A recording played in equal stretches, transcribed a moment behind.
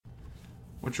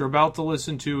What you're about to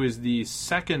listen to is the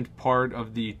second part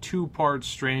of the two-part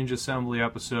Strange Assembly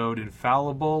episode,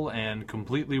 Infallible and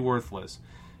Completely Worthless.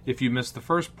 If you missed the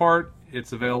first part,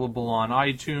 it's available on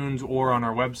iTunes or on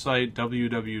our website,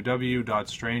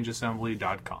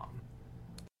 www.strangeassembly.com.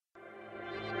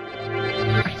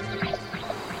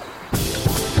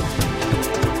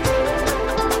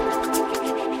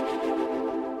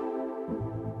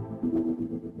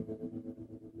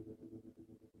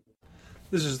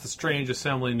 This is the Strange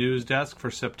Assembly News Desk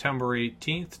for September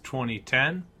 18th,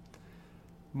 2010.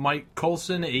 Mike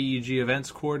Coulson, AEG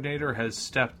Events Coordinator, has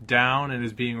stepped down and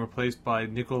is being replaced by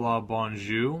Nicolas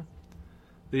Bonjou.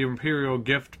 The Imperial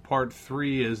Gift Part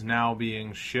 3 is now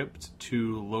being shipped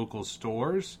to local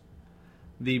stores.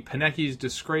 The Paneki's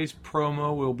Disgrace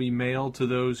promo will be mailed to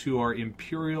those who are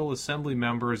Imperial Assembly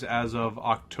members as of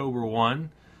October 1.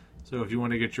 So if you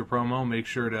want to get your promo, make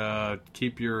sure to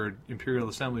keep your Imperial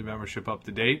Assembly membership up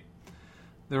to date.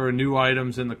 There are new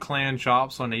items in the clan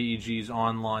shops on AEG's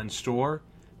online store.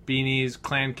 Beanies,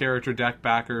 clan character deck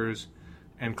backers,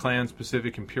 and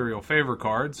clan-specific Imperial favor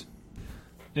cards.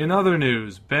 In other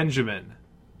news, Benjamin,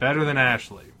 better than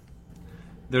Ashley.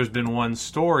 There's been one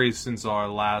story since our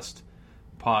last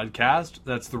podcast.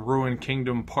 That's The Ruined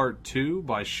Kingdom Part 2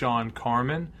 by Sean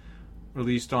Carman,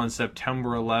 released on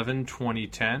September 11,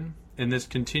 2010. In this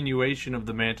continuation of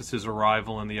the Mantis'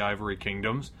 arrival in the Ivory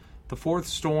Kingdoms, the fourth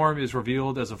storm is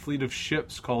revealed as a fleet of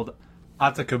ships called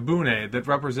Atakabune that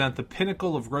represent the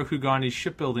pinnacle of Rokugani's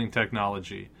shipbuilding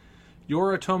technology.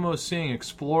 Yoritomo Singh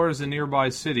explores the nearby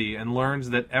city and learns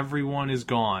that everyone is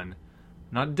gone.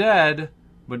 Not dead,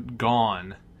 but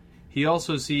gone. He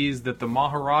also sees that the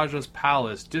Maharaja's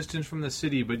palace, distant from the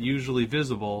city but usually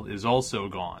visible, is also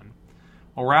gone.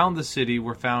 Around the city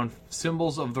were found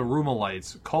symbols of the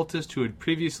Rumelites, cultists who had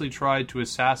previously tried to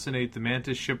assassinate the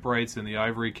Mantis shipwrights in the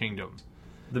Ivory Kingdoms.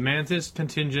 The Mantis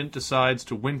contingent decides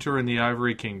to winter in the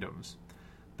Ivory Kingdoms.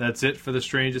 That's it for the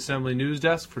Strange Assembly News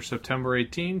Desk for September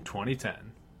 18,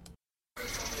 2010.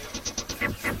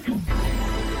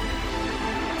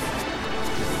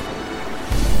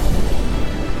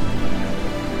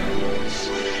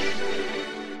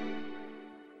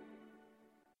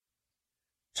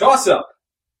 Toss-up.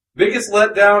 Biggest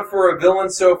letdown for a villain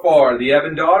so far, the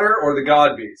Ebon Daughter or the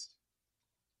God Beast?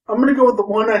 I'm going to go with the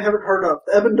one I haven't heard of,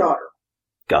 the Ebon Daughter.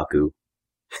 Gaku.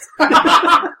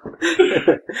 God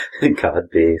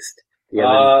Beast. The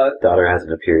Ebon Daughter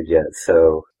hasn't appeared yet,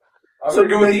 so... So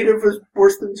negative is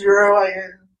worse than zero?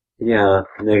 Yeah,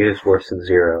 negative's worse than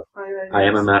zero. I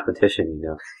am a mathematician, you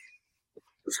know.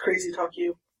 It's crazy talk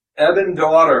you. Ebon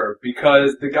Daughter,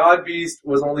 because the God Beast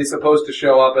was only supposed to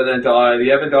show up and then die. The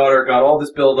Ebon Daughter got all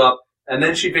this build-up, and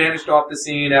then she vanished off the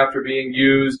scene after being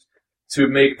used to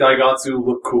make Daigatsu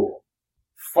look cool.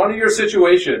 Funnier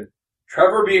situation,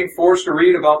 Trevor being forced to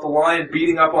read about the Lion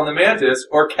beating up on the Mantis,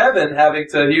 or Kevin having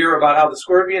to hear about how the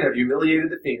Scorpion have humiliated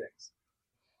the Phoenix.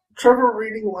 Trevor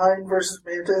reading Lion versus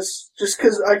Mantis, just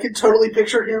because I could totally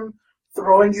picture him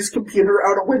throwing his computer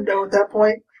out a window at that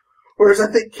point. Whereas I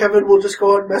think Kevin will just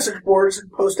go on message boards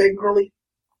and post angrily.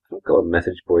 I'll go on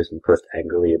message boards and post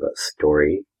angrily about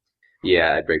story.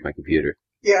 Yeah, I'd break my computer.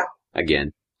 Yeah.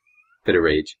 Again. Bit of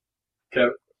rage.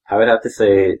 Kevin? I would have to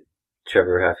say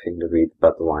Trevor having to read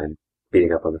about the Lion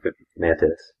beating up on the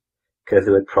Mantis. Because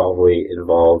it would probably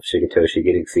involve Shigetoshi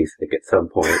getting seasick at some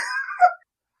point.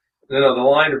 No, the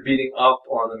Lion are beating up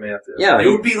on the Mantis. Yeah.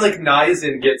 It would be like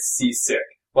Naizen gets seasick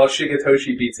while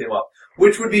Shigetoshi beats him up.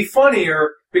 Which would be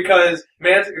funnier because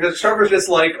Trevor's just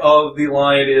like, oh, the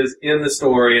Lion is in the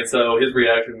story, and so his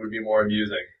reaction would be more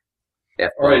amusing.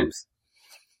 F-bombs. All right.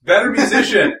 Better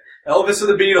musician, Elvis or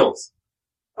the Beatles?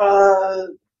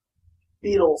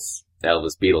 Beatles.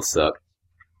 Elvis, Beatles suck.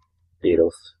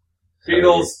 Beatles.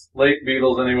 Beatles, late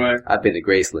Beatles anyway. I've been to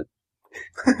Graceland.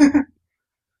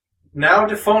 Now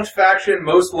defunct faction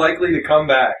most likely to come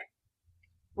back.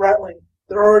 Rattling.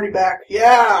 They're already back.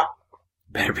 Yeah!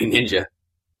 Better be Ninja.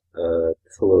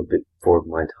 It's a little bit before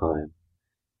my time.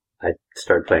 I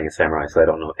started playing a samurai, so I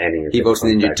don't know any of He votes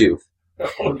Ninja too.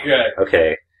 Okay.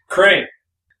 Okay. Crane.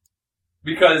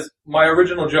 Because my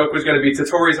original joke was going to be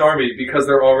Totori's army because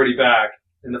they're already back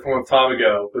in the form of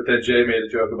Tamago, but then Jay made a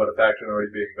joke about a faction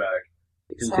already being back.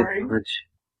 Sorry.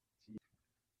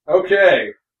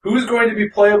 Okay. Who's going to be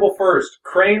playable first?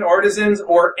 Crane Artisans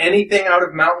or anything out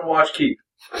of Mountain Watch Keep?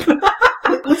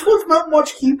 Which one's Mountain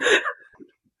Watch Keep?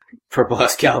 Purple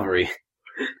House Cavalry.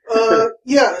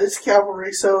 Yeah, it's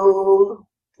Cavalry, so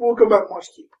we'll go Mountain Watch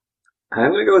Keep.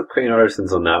 I'm gonna go with Crane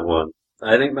Artisans on that one.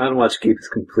 I think Mountain Watch Keep is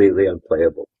completely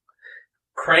unplayable.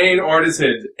 Crane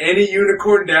Artisans. Any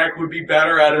unicorn deck would be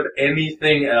better out of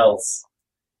anything else.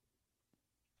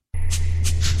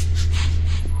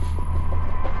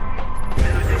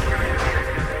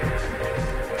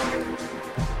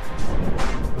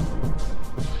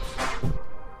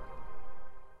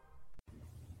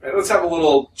 have a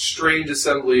little strange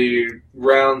assembly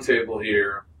roundtable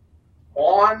here.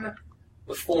 On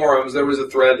the forums, there was a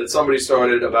thread that somebody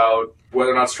started about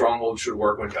whether or not strongholds should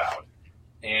work when bowed.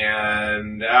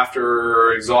 And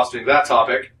after exhausting that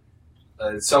topic,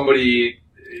 somebody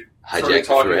Hijack the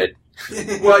talking. thread.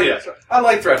 Well, yes, I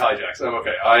like thread hijacks. I'm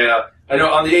okay. I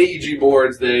know on the AEG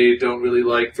boards they don't really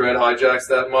like thread hijacks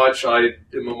that much. I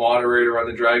am a moderator on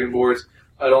the Dragon boards.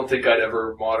 I don't think I'd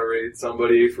ever moderate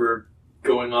somebody for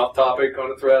going off topic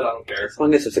on a thread. I don't care. As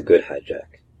long as it's a good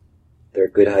hijack. There are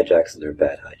good hijacks and there are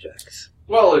bad hijacks.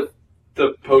 Well, if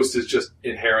the post is just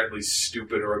inherently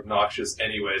stupid or obnoxious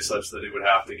anyway, such that it would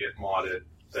have to get modded,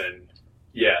 then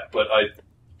yeah. But I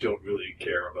don't really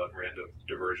care about random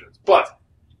diversions. But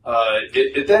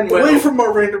it then went Away from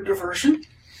more random diversion.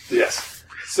 Yes.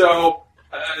 So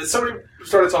somebody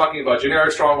started talking about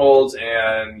generic strongholds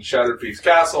and Shattered Peaks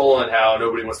Castle and how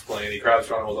nobody wants to play any crab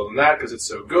strongholds other than that because it's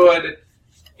so good.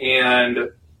 And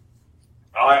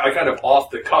I kind of off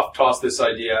the cuff tossed this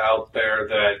idea out there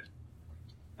that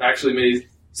actually may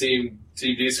seem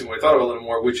decent when I thought about it a little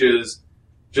more, which is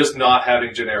just not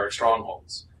having generic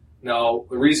strongholds. Now,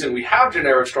 the reason we have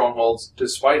generic strongholds,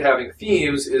 despite having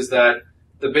themes, is that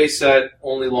the base set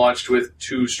only launched with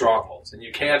 2 strongholds, and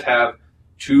you can't have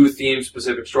 2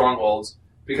 theme-specific strongholds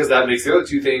because that makes the other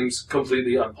 2 themes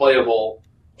completely unplayable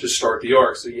to start the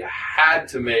arc. So you had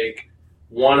to make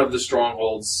one of the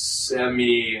strongholds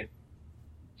semi-generic.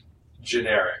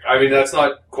 I mean, that's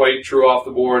not quite true off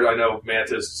the board. I know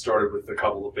Mantis started with a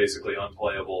couple of basically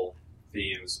unplayable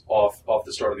themes off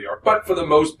the start of the arc, but for the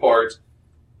most part,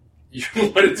 you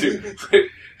wanted to.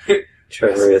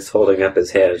 Trevor is holding up his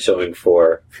hand showing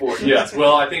 4. Yes.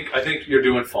 Well, I think you're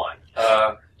doing fine.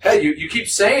 Hey, you keep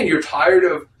saying you're tired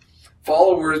of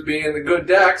followers being the good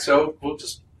deck, so we'll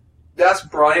just ask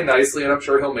Brian nicely, and I'm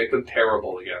sure he'll make them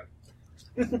terrible again.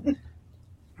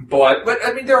 but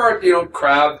I mean, there are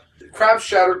Crab's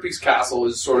Shattered Peaks Castle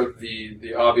is sort of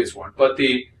the obvious one, but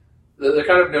the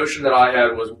kind of notion that I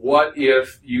had was, what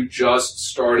if you just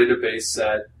started a base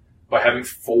set by having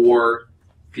 4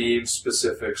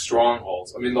 theme-specific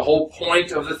strongholds? I mean, the whole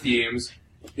point of the themes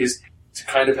is to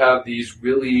kind of have these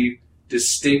really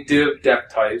distinctive deck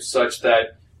types such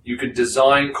that you can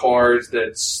design cards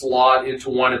that slot into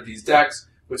one of these decks,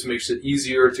 which makes it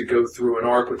easier to go through an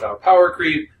arc without power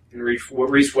creep. And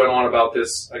Reese went on about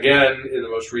this again in the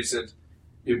most recent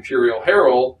Imperial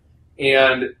Herald.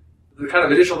 And the kind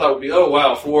of initial thought would be, oh,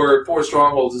 wow, 4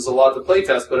 strongholds is a lot to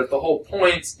playtest, but if the whole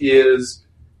point is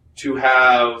to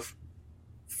have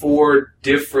 4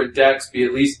 different decks be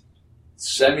at least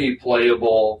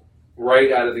semi-playable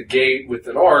right out of the gate with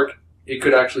an arc, it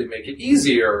could actually make it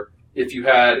easier if you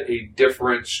had a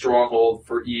different stronghold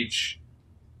for each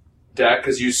deck,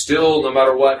 because you still, no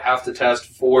matter what, have to test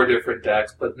 4 different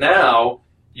decks. But now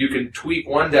you can tweak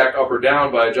one deck up or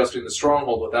down by adjusting the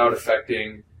stronghold without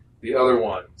affecting the other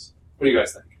ones. What do you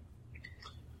guys think?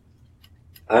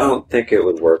 I don't think it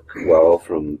would work well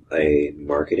from a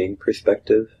marketing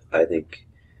perspective. I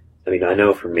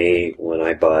know for me, when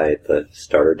I buy the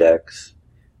starter decks,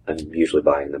 I'm usually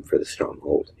buying them for the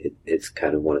stronghold. It's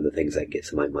kind of one of the things that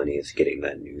gets my money, is getting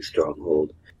that new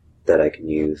stronghold that I can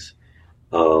use.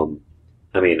 From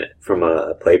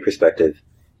a play perspective,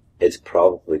 it's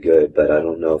probably good, but I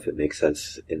don't know if it makes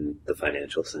sense in the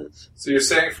financial sense. So you're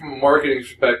saying from a marketing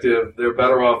perspective, they're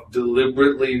better off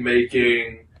deliberately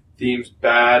making themes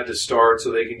bad to start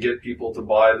so they can get people to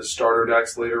buy the starter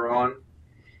decks later on?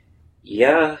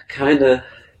 Yeah, kinda.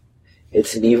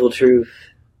 It's an evil truth.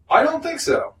 I don't think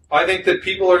so. I think that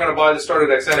people are going to buy the starter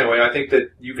decks anyway. I think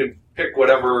that you can pick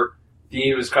whatever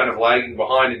theme is kind of lagging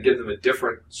behind and give them a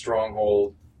different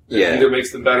stronghold that either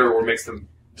makes them better or makes them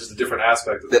just a different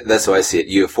aspect of it. That's how I see it.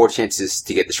 You have 4 chances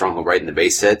to get the stronghold right in the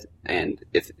base set, and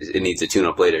if it needs a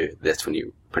tune-up later, that's when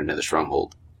you put another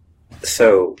stronghold.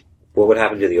 So, what would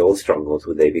happen to the old strongholds?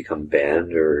 Would they become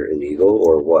banned or illegal,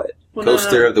 or what? Well,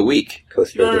 Coaster of the week.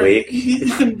 Coaster of the week?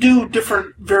 You can do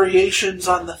different variations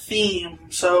on the theme.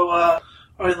 So,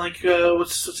 what's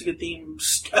a good theme?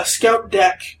 A scout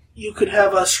deck. You could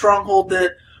have a stronghold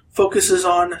that focuses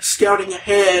on scouting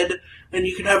ahead, and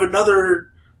you can have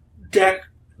another deck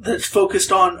that's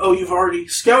focused on, you've already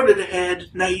scouted ahead,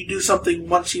 now you do something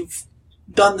once you've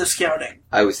done the scouting.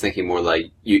 I was thinking more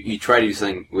like, you try to do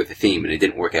something with a theme, and it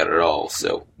didn't work out at all,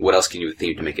 so what else can you do with a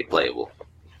theme to make it playable?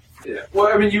 Yeah.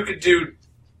 Well, I mean, you could do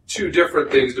 2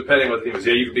 different things depending on what the theme is.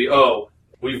 Yeah, you could be,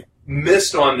 we've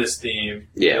missed on this theme.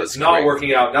 Yeah, it's not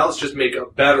working out. Now let's just make a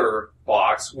better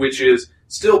box, which is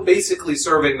still basically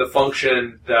serving the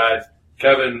function that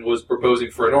Kevin was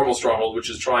proposing for a normal stronghold, which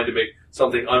is trying to make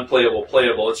something unplayable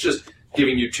playable. It's just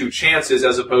giving you 2 chances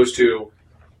as opposed to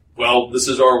well, this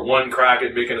is our one crack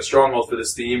at making a stronghold for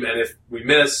this theme, and if we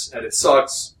miss and it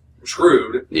sucks, we're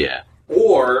screwed. Yeah.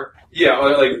 Or, yeah,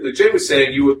 like Jay was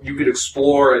saying, you could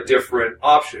explore a different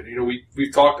option. You know,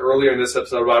 we've talked earlier in this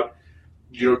episode about,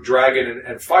 you know, dragon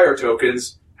and fire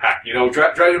tokens. Heck, you know,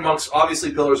 dragon monks,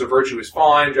 obviously Pillars of Virtue is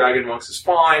fine, dragon monks is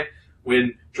fine.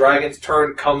 When dragon's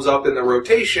turn comes up in the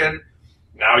rotation,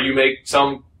 now you make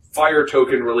some fire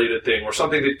token related thing, or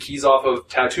something that keys off of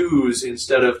tattoos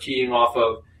instead of keying off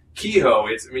of Kehoe.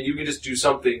 You can just do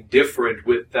something different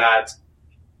with that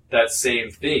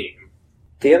same theme.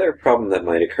 The other problem that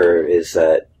might occur is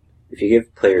that if you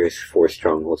give players 4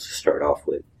 strongholds to start off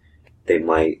with, they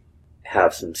might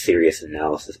have some serious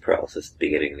analysis paralysis at the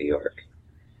beginning of the arc.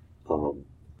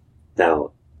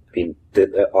 Now, I mean,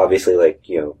 obviously, like,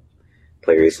 you know,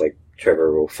 players like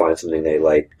Trevor will find something they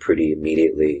like pretty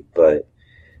immediately, but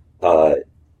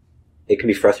it can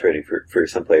be frustrating for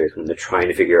some players when they're trying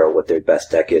to figure out what their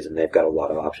best deck is and they've got a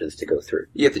lot of options to go through.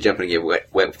 You have to jump in and get wet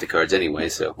with the cards anyway,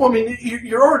 so... Well, I mean,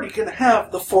 you're already going to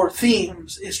have the 4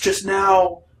 themes. It's just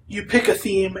now you pick a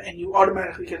theme and you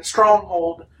automatically get a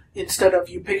stronghold instead of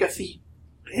you pick a theme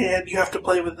and you have to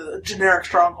play with a generic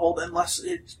stronghold unless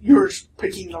you're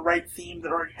picking the right theme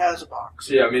that already has a box.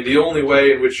 Yeah, I mean, the only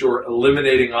way in which you're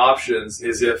eliminating options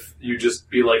is if you just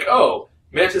be like, oh,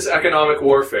 Mantis Economic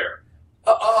Warfare.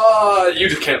 You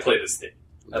just can't play this thing.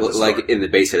 Like in the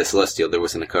base set of Celestial, there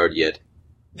wasn't a card yet.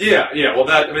 Yeah. Well,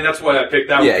 that's why I picked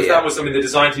that one, because that was something the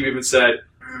design team even said,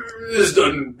 this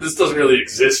doesn't really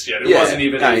exist yet. It wasn't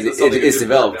even... It's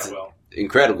developed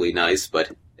incredibly nice,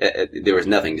 but there was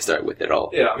nothing to start with at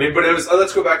all. Yeah, I mean, but it was...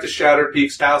 let's go back to Shattered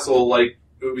Peaks Castle, like,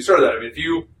 we started that. I mean,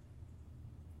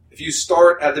 if you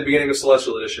start at the beginning of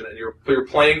Celestial Edition and you're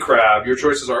playing Crab, your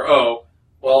choices are,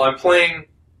 I'm playing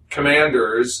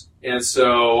Commanders, and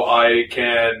so I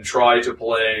can try to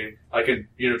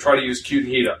use Cute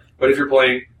and Hida. But if you're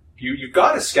playing, you've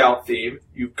got a Scout theme,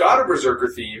 you've got a Berserker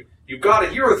theme, you've got a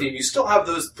Hero theme, you still have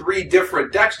those 3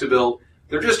 different decks to build.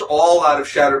 They're just all out of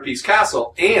Shattered Peaks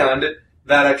Castle, and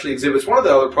that actually exhibits one of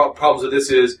the other problems with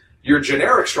this is your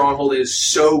generic stronghold is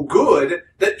so good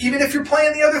that even if you're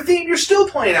playing the other theme, you're still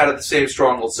playing out of the same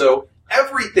stronghold. So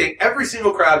every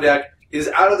single Crab deck is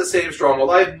out of the same stronghold.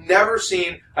 I've never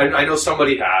seen, I know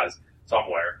somebody has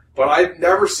somewhere, but I've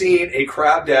never seen a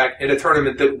Crab deck in a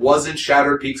tournament that wasn't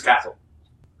Shattered Peaks Castle.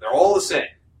 They're all the same.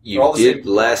 You did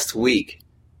last week.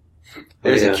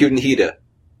 There's a Cute and Hida.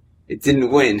 It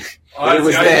didn't win, but it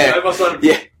was there. I must not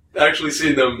have actually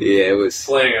seen them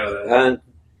playing out of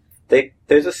that.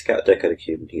 There's a Scout deck out of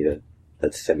Cute and Hida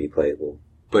that's semi-playable.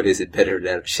 But is it better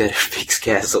than Shattered Peaks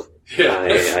Castle? Yeah.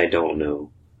 I don't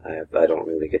know. I don't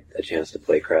really get a chance to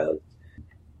play Crowd.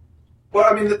 Well,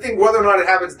 I mean, the thing, whether or not it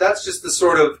happens, that's just the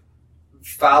sort of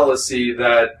fallacy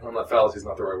that... Well, not fallacy is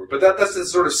not the right word, but that's the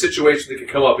sort of situation that can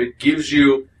come up. It gives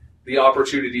you the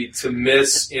opportunity to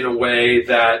miss in a way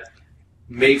that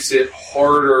makes it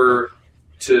harder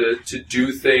to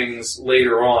do things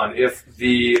later on. If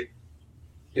the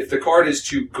card is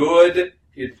too good,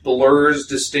 it blurs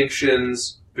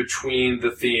distinctions between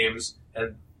the themes,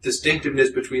 and distinctiveness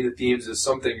between the themes is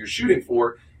something you're shooting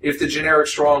for. If the generic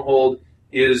stronghold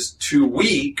is too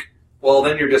weak, well,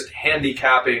 then you're just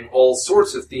handicapping all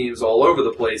sorts of themes all over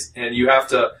the place, and you have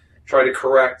to try to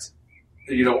correct,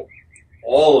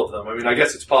 all of them. I mean, I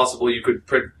guess it's possible you could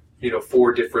print,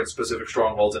 4 different specific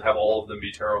strongholds and have all of them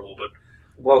be terrible, but...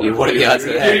 Well, what are the odds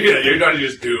of that? You're not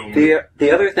just doomed.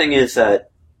 The other thing is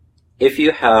that if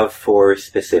you have 4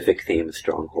 specific themed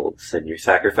strongholds, then you're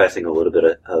sacrificing a little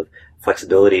bit of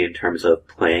flexibility in terms of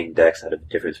playing decks out of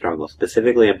different strongholds.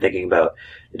 Specifically, I'm thinking about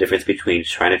the difference between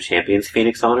Shrine of Champions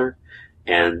Phoenix Honor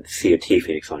and COT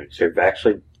Phoenix Honor. They're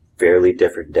actually fairly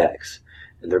different decks,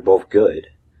 and they're both good.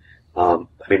 But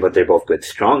they're both good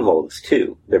strongholds,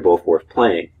 too. They're both worth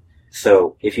playing.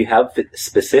 So, if you have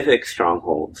specific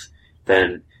strongholds,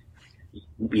 then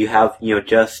you have,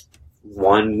 just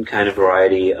one kind of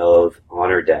variety of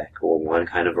Honor deck, or one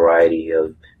kind of variety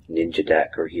of Ninja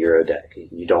deck or Hero deck.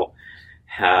 You don't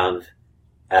have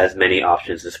as many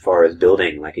options as far as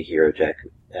building like a Hero deck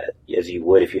as you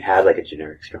would if you had like a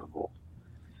generic stronghold.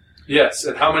 Yes,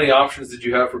 and how many options did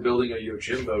you have for building a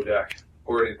Yojimbo deck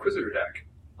or an Inquisitor deck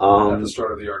at the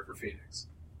start of the arc for Phoenix?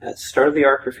 At the start of the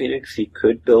arc for Phoenix, you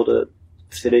could build a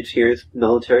Sidage Here's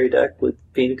military deck with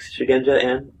Phoenix, Shigenja,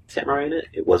 and Samurai in it.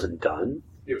 It wasn't done.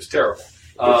 It was terrible.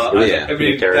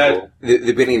 Terrible. The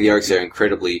beginning of the arcs are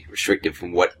incredibly restrictive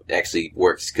from what actually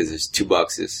works because there's 2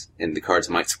 boxes and the cards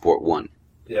might support 1.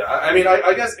 Yeah,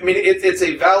 I guess it's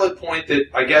a valid point that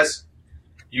I guess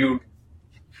you're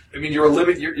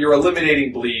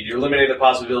eliminating bleed. You're eliminating the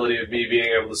possibility of me being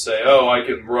able to say, I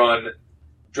can run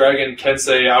Dragon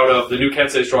Kensei out of the new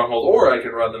Kensei Stronghold, or I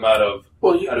can run them out of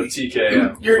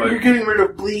TKM. You're getting rid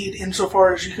of bleed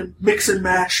insofar as you can mix and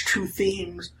match two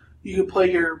themes. You can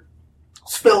play your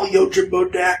Spell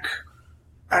Yojimbo deck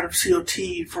out of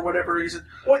COT for whatever reason.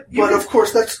 But of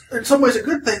course, that's in some ways a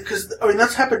good thing, because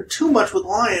that's happened too much with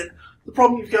Lion. The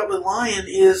problem you've got with Lion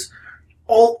is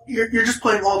you're just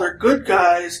playing all their good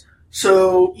guys,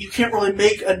 so you can't really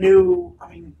make a new.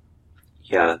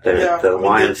 The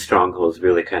Lion Stronghold is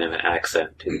really kind of an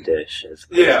accent to the dish as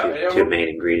opposed to a main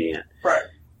ingredient. Right.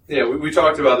 Yeah, we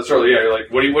talked about this earlier. Yeah, you're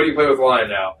like, what do you play with Lion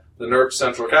now? The Nerf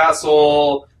Central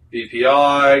Castle,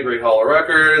 BPI, Great Hall of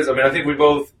Records. I think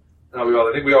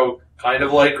we all kind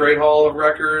of like Great Hall of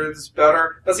Records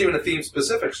better. That's even a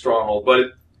theme-specific stronghold,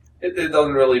 but it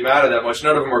doesn't really matter that much.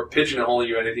 None of them are pigeonholing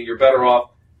you anything. You're better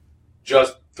off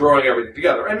just throwing everything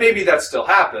together. And maybe that still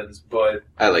happens, but...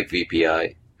 I like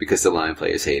VPI because the Lion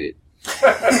players hate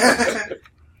it.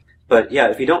 But yeah,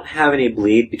 if you don't have any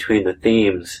bleed between the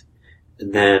themes,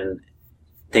 then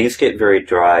things get very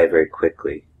dry very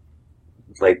quickly.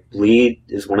 Like, bleed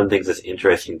is one of the things that's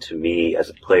interesting to me as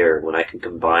a player when I can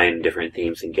combine different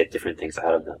themes and get different things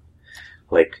out of them.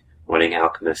 Like running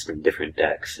Alchemist in different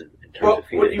decks in terms of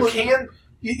Phoenix.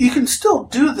 You can still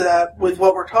do that with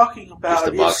what we're talking about. Just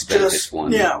the box benefits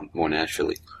one more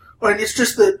naturally. And it's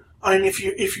just that,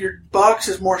 if your box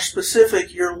is more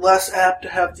specific, you're less apt to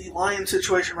have the Lion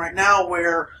situation right now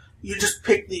where you just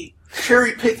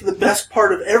cherry pick the best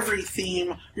part of every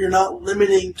theme. You're not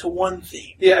limiting to one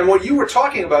theme. Yeah, and what you were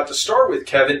talking about to start with,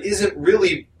 Kevin, isn't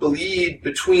really bleed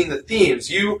between the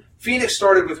themes. Phoenix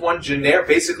started with one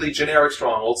basically generic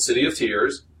stronghold, City of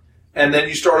Tears, and then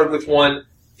you started with one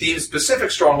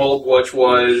theme-specific stronghold, which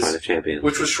was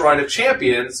Shrine of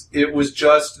Champions. It was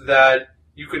just that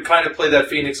you could kind of play that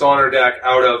Phoenix Honor deck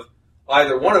out of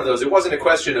either one of those. It wasn't a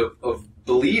question of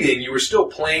bleeding. You were still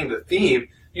playing the theme.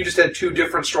 You just had two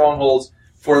different strongholds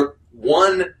for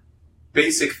one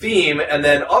basic theme and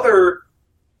then other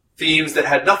themes that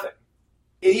had nothing.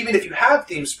 And even if you have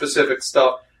theme-specific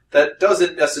stuff, that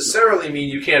doesn't necessarily mean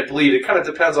you can't bleed. It kind of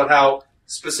depends on how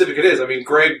specific it is.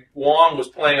 Greg Wong was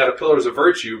playing out of Pillars of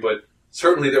Virtue, but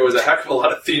certainly there was a heck of a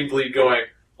lot of theme bleed going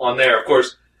on there. Of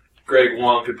course, Greg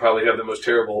Wong could probably have the most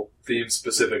terrible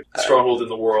theme-specific stronghold in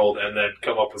the world and then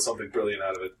come up with something brilliant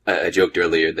out of it. I joked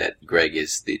earlier that Greg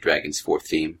is the Dragon's fourth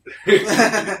theme.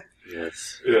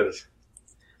 Yes.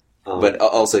 But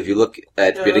also, if you look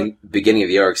at the beginning of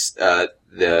the arcs,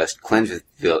 the clans with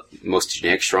the most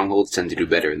generic strongholds tend to do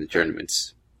better in the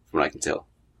tournaments, from what I can tell.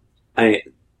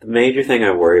 The major thing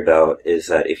I worry about is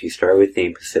that if you start with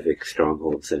theme-specific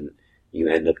strongholds and you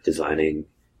end up designing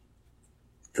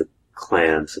the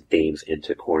clans, the themes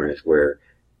into corners where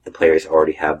the players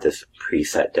already have this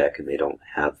preset deck and they don't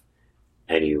have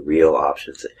any real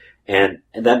options. And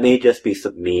that may just be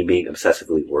me being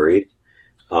obsessively worried.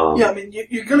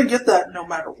 You're going to get that no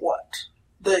matter what.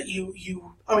 That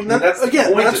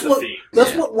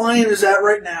that's what Lion is at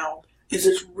right now. Is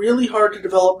it's really hard to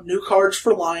develop new cards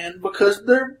for Lion because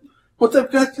what they've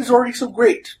got is already so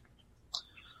great.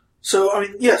 So,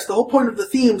 yes, the whole point of the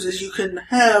themes is you can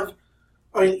have,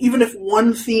 even if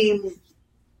one theme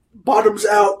bottoms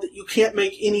out that you can't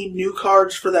make any new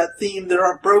cards for that theme that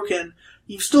aren't broken,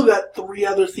 you've still got 3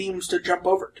 other themes to jump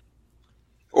over to.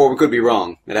 Or we could be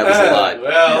wrong. That happens a lot.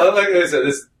 Well, like I said,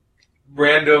 this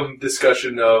random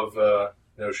discussion of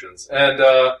notions. And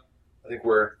I think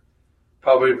we're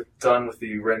probably done with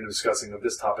the random discussing of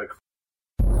this topic.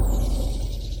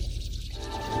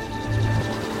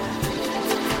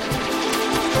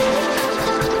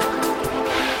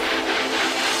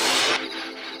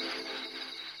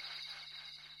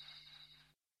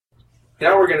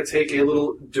 Now we're going to take a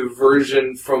little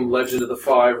diversion from Legend of the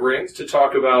Five Rings to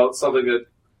talk about something that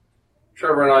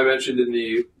Trevor and I mentioned in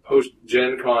the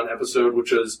post-Gen Con episode,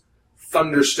 which is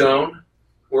Thunderstone.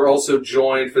 We're also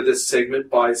joined for this segment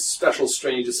by special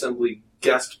Strange Assembly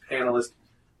guest panelist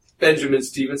Benjamin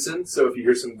Stevenson. So if you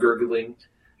hear some gurgling,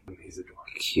 he's adorable.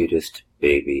 Cutest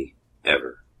baby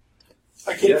ever.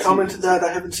 I can't comment to that.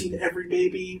 I haven't seen every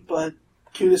baby, but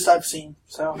cutest I've seen.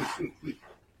 So.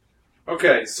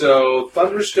 Okay, so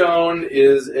Thunderstone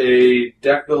is a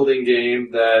deck-building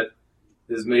game that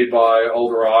is made by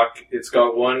Alderock. It's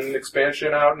got one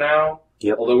expansion out now,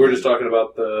 although we're just talking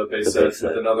about the base set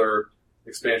with another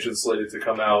expansion slated to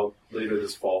come out later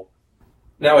this fall.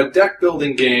 Now, a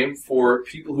deck-building game, for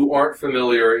people who aren't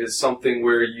familiar, is something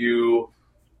where you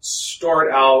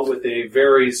start out with a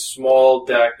very small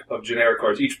deck of generic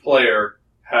cards. Each player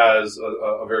has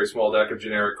a very small deck of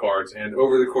generic cards, and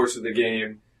over the course of the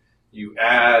game, you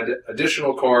add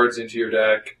additional cards into your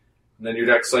deck And then your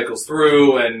deck cycles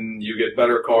through, and you get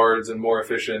better cards and more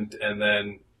efficient, and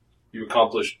then you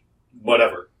accomplish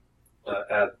whatever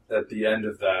at the end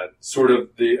of that. Sort of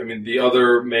the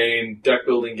other main deck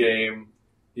building game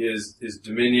is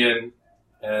Dominion,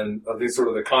 and I think sort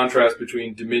of the contrast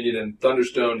between Dominion and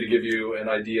Thunderstone, to give you an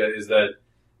idea, is that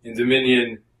in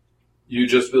Dominion you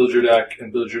just build your deck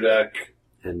and build your deck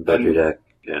and build your deck.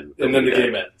 And then the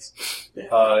game ends.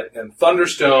 And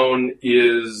Thunderstone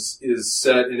is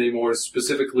set in a more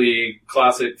specifically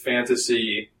classic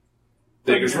fantasy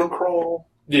thing. Dungeon crawl.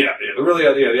 The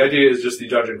idea is just the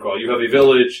dungeon crawl. You have a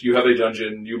village, you have a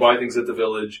dungeon, you buy things at the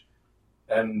village,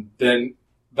 and then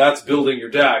that's building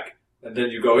your deck, and then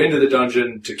you go into the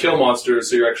dungeon to kill monsters,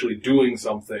 so you're actually doing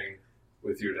something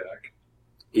with your deck.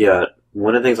 Yeah,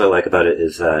 one of the things I like about it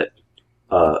is that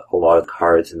a lot of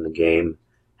cards in the game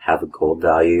have a gold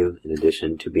value in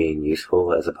addition to being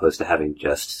useful, as opposed to having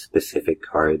just specific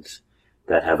cards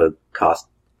that have a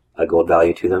gold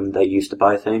value to them that you use to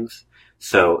buy things.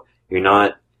 So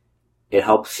it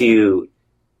helps you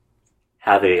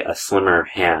have a slimmer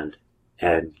hand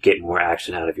and get more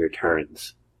action out of your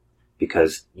turns,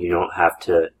 because you don't have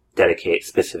to dedicate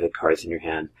specific cards in your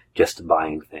hand just to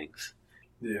buying things.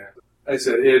 Yeah. Like I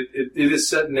said, it is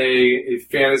set in a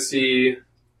fantasy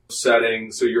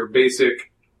setting, so your basic...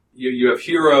 You have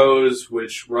heroes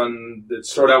that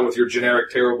start out with your generic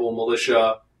terrible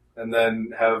militia, and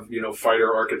then have,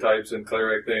 fighter archetypes and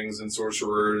cleric things and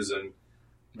sorcerers, and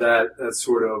that's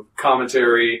sort of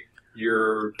commentary.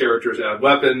 Your characters have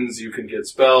weapons, you can get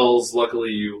spells.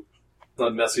 Luckily, you're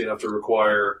not messy enough to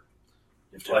require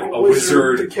like a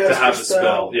wizard to have a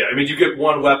spell. Yeah, you get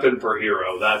one weapon per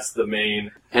hero. That's the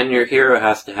main. And your hero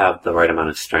has to have the right amount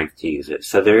of strength to use it.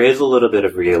 So there is a little bit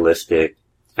of realistic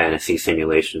fantasy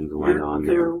simulation going on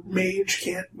there. Your mage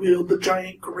can't wield the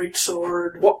giant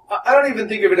greatsword. Well, I don't even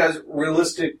think of it as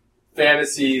realistic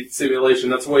fantasy simulation.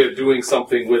 That's a way of doing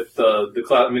something with the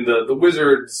class. The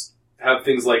wizards have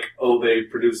things like, they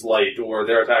produce light, or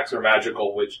their attacks are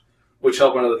magical, which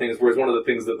help on other things, whereas one of the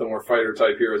things that the more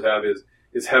fighter-type heroes have is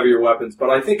heavier weapons. But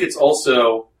I think it's one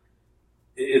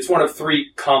of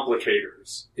three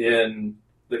complicators in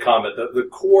the combat. The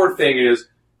core thing is,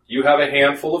 you have a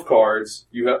handful of cards.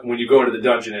 When you go into the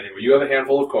dungeon anyway, you have a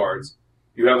handful of cards.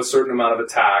 You have a certain amount of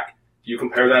attack. You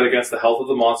compare that against the health of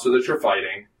the monster that you're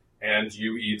fighting, and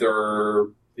you either,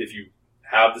 if you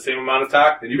have the same amount of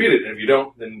attack, then you beat it, and if you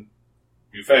don't, then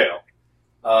you fail.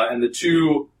 And the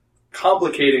two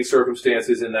complicating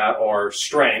circumstances in that are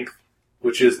strength,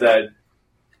 which is that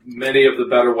many of the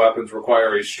better weapons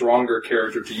require a stronger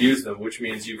character to use them, which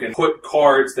means you can put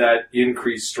cards that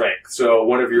increase strength. So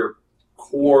one of your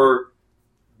core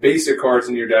basic cards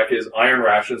in your deck is Iron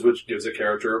Rations, which gives a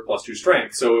character +2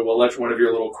 strength. So it will let one of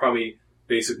your little crummy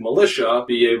basic militia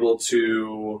be able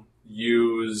to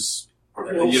use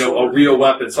a real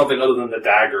weapon, something other than the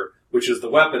dagger, which is the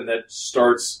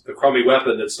crummy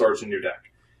weapon that starts in your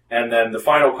deck. And then the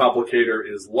final complicator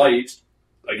is light.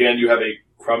 Again, you have a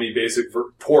crummy basic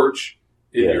torch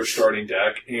in your starting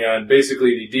deck, and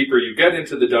basically the deeper you get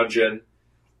into the dungeon,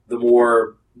 the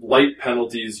more light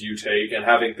penalties you take, and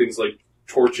having things like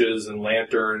torches and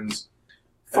lanterns,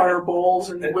 fireballs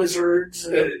and wizards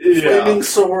and flaming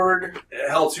sword, it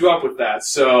helps you up with that.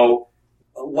 So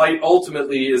light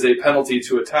ultimately is a penalty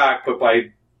to attack, but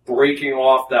by breaking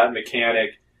off that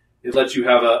mechanic, it lets you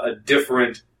have a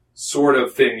different sort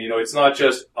of thing. It's not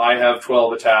just, I have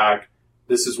 12 attack,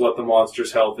 this is what the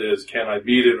monster's health is, can I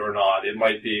beat it or not? It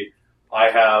might be, I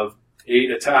have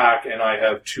 8 attack and I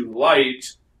have 2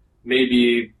 light.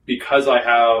 Maybe because I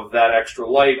have that extra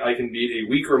light, I can beat a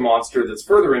weaker monster that's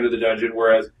further into the dungeon,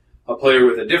 whereas a player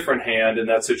with a different hand in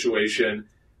that situation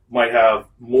might have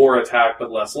more attack but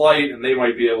less light, and they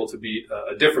might be able to beat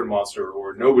a different monster,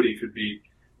 or nobody could beat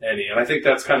any. And I think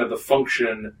that's kind of the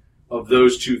function of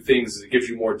those two things, is it gives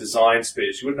you more design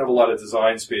space. You wouldn't have a lot of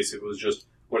design space if it was just,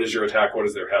 what is your attack, what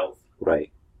is their health?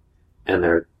 Right. And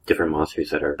there are different monsters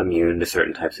that are immune to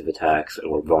certain types of attacks,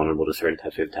 or vulnerable to certain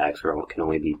types of attacks, or can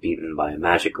only be beaten by a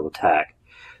magical attack.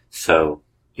 So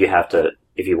you have to,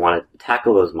 if you want to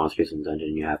tackle those monsters in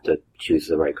dungeon, you have to choose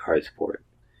the right cards for it.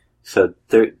 So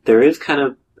there is kind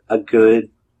of a good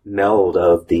meld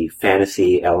of the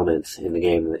fantasy elements in the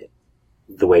game,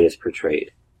 the way it's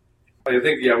portrayed. I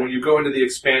think, when you go into the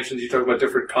expansions, you talk about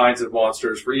different kinds of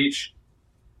monsters. For each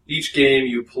game,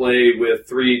 you play with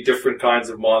 3 different kinds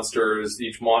of monsters.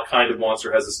 Each kind of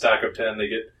monster has a stack of 10. They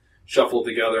get shuffled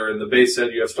together. In the base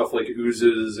set, you have stuff like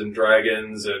oozes and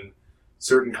dragons and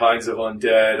certain kinds of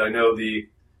undead. I know the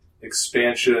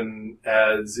expansion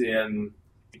adds in,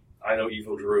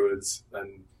 evil druids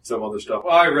and some other stuff.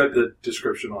 Well, I read the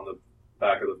description on the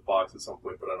back of the box at some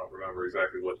point, but I don't remember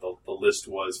exactly what the list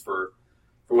was for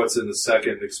what's in the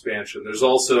second expansion. There's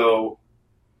also,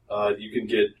 you can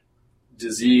get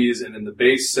disease, and in the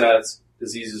base sets,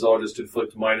 diseases all just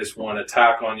inflict -1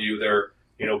 attack on you. They're,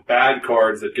 bad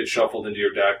cards that get shuffled into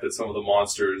your deck that some of the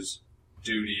monsters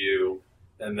do to you,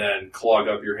 and then clog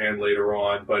up your hand later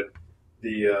on. But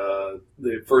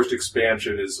the first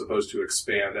expansion is supposed to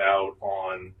expand out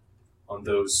on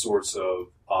those sorts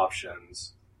of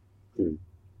options.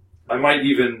 I might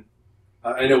even,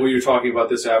 I know we were talking about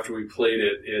this after we played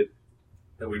it,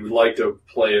 and we would like to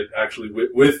play it actually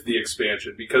with the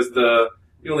expansion, because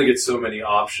you only get so many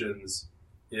options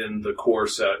in the core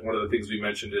set. One of the things we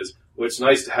mentioned is, well, it's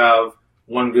nice to have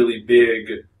one really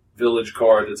big village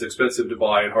card that's expensive to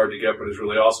buy and hard to get, but is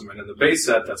really awesome. And in the base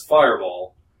set, that's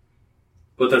Fireball.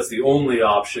 But that's the only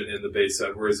option in the base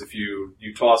set. Whereas if you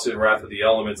toss in Wrath of the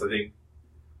Elements, I think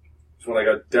when I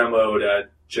got demoed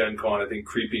at Gen Con, I think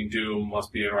Creeping Doom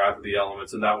must be in Wrath of the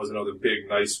Elements, and that was another big,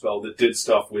 nice spell that did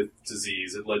stuff with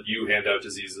disease. It let you hand out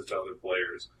diseases to other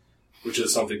players, which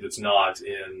is something that's not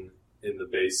in the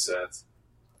base set.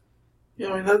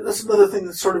 Yeah, I mean, that's another thing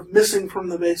that's sort of missing from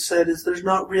the base set, is there's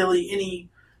not really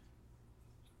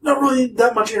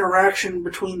that much interaction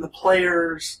between the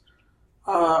players.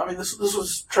 I mean, this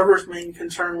was Trevor's main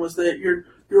concern, was that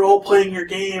you're all playing your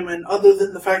game, and other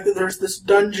than the fact that there's this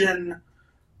dungeon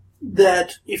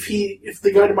that if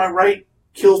the guy to my right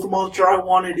kills the monster I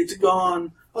wanted, it's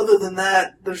gone. Other than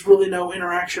that, there's really no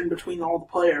interaction between all the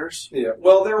players. Yeah,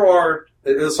 well,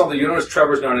 there's something you notice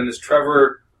Trevor's not in this.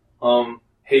 Trevor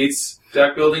hates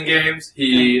deck building games.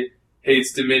 He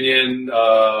hates Dominion.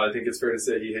 I think it's fair to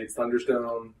say he hates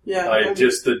Thunderstone. Yeah. I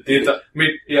guess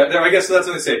that's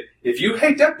what they say. If you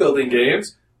hate deck building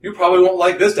games, you probably won't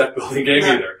like this deck building game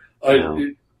either.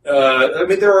 I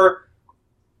mean, there are.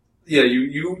 Yeah,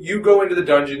 you go into the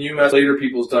dungeon, you mess later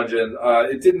people's dungeon.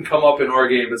 It didn't come up in our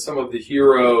game, but some of the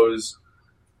heroes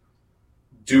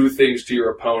do things to your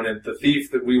opponent. The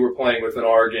thief that we were playing with in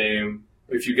our game,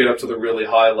 if you get up to the really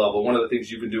high level, one of the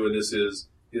things you can do in this is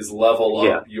level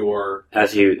up your...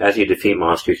 As you defeat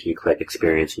monsters, you collect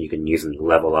experience, and you can use them to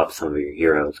level up some of your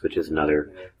heroes, which is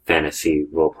another fantasy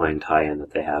role-playing tie-in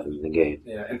that they have in the game.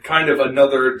 Yeah, and kind of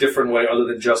another different way, other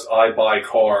than just I buy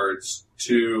cards,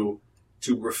 to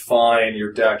refine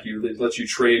your deck. It lets you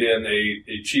trade in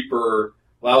a cheaper,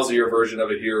 lousier version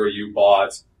of a hero you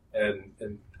bought and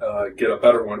get a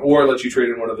better one, or let you trade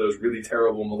in one of those really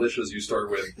terrible militias you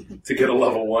start with to get a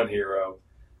level 1 hero.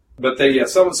 But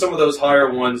some of those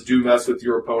higher ones do mess with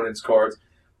your opponent's cards.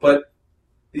 But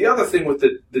the other thing with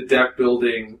the deck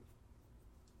building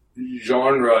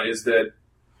genre is that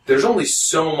there's only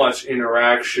so much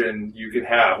interaction you can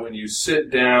have when you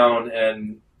sit down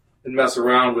and mess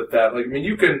around with that. Like, I mean,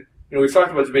 you can, we've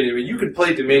talked about Dominion. I mean, you can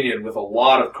play Dominion with a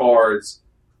lot of cards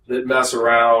that mess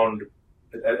around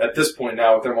at this point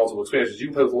now with their multiple expansions. You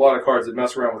can play with a lot of cards that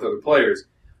mess around with other players.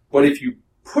 But if you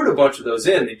put a bunch of those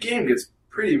in, the game gets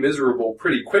pretty miserable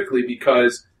pretty quickly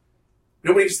because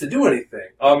nobody gets to do anything.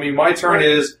 I mean, my turn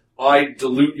is I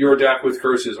dilute your deck with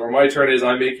curses, or my turn is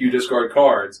I make you discard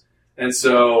cards. And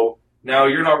so now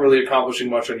you're not really accomplishing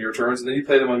much on your turns, and then you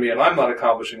play them on me and I'm not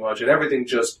accomplishing much, and everything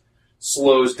just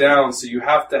slows down. So you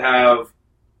have to have,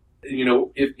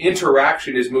 if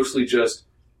interaction is mostly just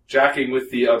jacking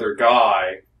with the other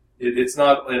guy, it's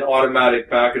not an automatic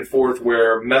back and forth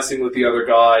where messing with the other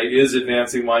guy is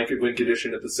advancing my win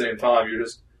condition at the same time. You're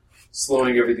just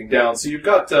slowing everything down. So you've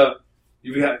got to,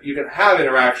 you can have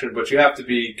interaction, but you have to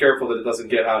be careful that it doesn't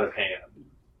get out of hand.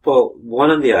 Well,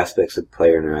 one of the aspects of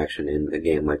player interaction in a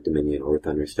game like Dominion or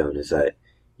Thunderstone is that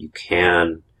you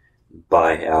can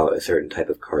buy out a certain type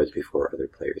of cards before other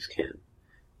players can.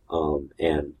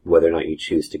 And whether or not you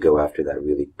choose to go after that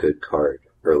really good card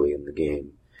early in the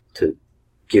game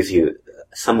gives you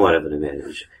somewhat of an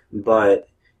advantage. But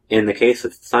in the case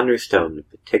of Thunderstone in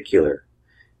particular,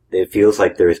 it feels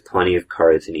like there is plenty of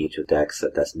cards in each of decks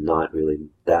that's not really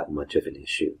that much of an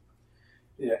issue.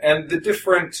 Yeah, and the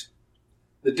different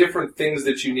things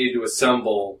that you need to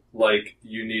assemble, like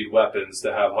you need weapons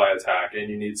to have high attack, and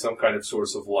you need some kind of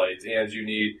source of light, and you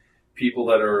need people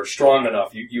that are strong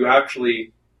enough. You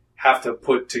actually have to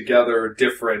put together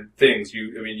different things.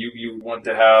 You want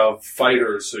to have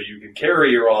fighters so you can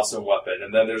carry your awesome weapon,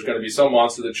 and then there's going to be some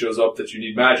monster that shows up that you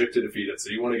need magic to defeat it,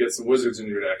 so you want to get some wizards in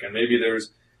your deck, and maybe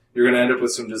you're going to end up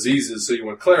with some diseases, so you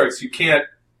want clerics. You can't.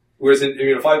 Whereas,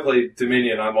 if I play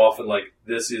Dominion, I'm often like,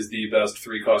 this is the best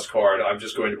 3-cost card. I'm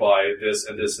just going to buy this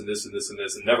and this and this and this and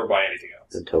this and never buy anything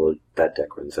else. Until that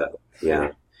deck runs out.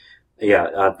 Yeah.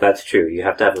 Yeah, that's true. You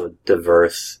have to have a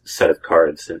diverse set of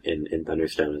cards in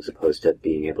Thunderstone as opposed to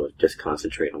being able to just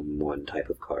concentrate on one type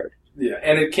of card. Yeah,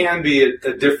 and it can be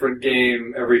a different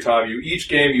game every time. Each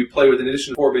game you play with, in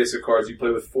addition to 4 basic cards, you play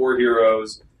with 4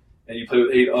 heroes, and you play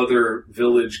with 8 other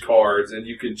village cards, and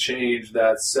you can change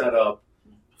that setup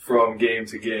from game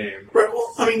to game. Right,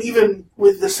 well, I mean, even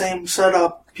with the same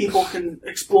setup, people can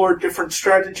explore different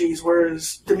strategies,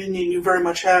 whereas Dominion, you very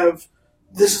much have,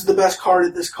 this is the best card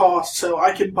at this cost, so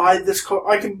I can buy this card,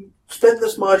 I can spend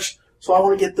this much, so I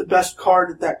want to get the best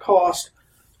card at that cost.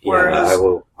 Whereas,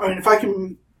 yeah, I mean,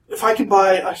 if I can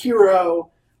buy a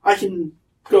hero, I can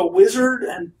go wizard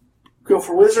and go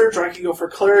for wizards, or I can go for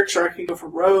clerics, or I can go for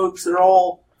rogues. They're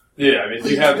all if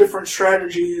you have different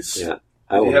strategies. Yeah.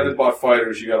 If you haven't bought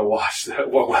fighters, you got to watch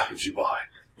that. What weapons you buy?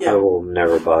 Yeah. I will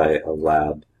never buy a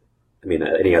lab. I mean,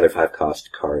 any other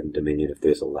 5-cost card in Dominion if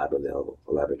there's a lab available,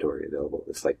 a laboratory available.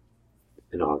 It's like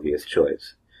an obvious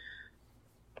choice.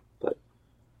 But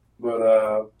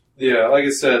like I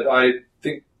said, I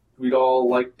think we'd all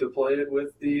like to play it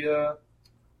with the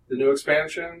new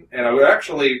expansion, and I would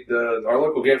actually our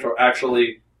local game store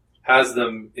actually has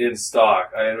them in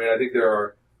stock. I mean, I think there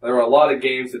are a lot of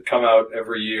games that come out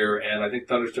every year, and I think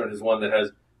Thunderstone is one that has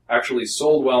actually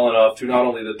sold well enough to not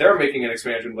only that they're making an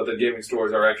expansion, but that gaming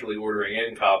stores are actually ordering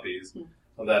in copies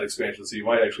of that expansion. So you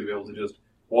might actually be able to just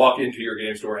walk into your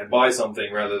game store and buy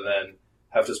something rather than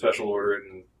have to special order it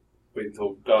and wait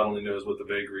until God only knows what the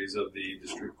vagaries of the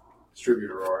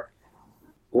distributor are.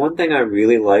 One thing I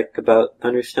really like about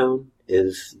Thunderstone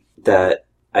is that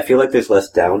I feel like there's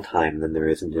less downtime than there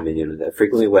is in Dominion. That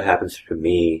frequently what happens for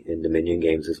me in Dominion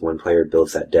games is one player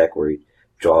builds that deck where he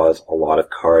draws a lot of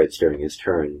cards during his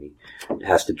turn. He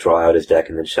has to draw out his deck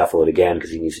and then shuffle it again because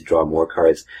he needs to draw more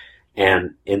cards.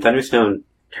 And in Thunderstone,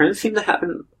 turns seem to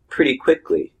happen pretty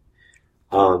quickly.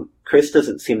 Chris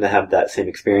doesn't seem to have that same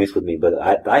experience with me, but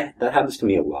that happens to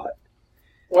me a lot.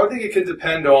 Well, I think it can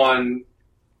depend on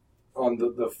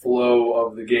the flow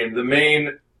of the game. The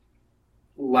main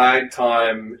lag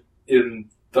time in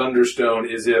Thunderstone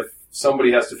is if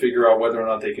somebody has to figure out whether or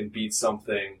not they can beat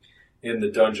something in the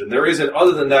dungeon. There isn't,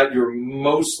 other than that, you're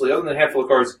mostly, other than a handful of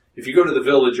cards, if you go to the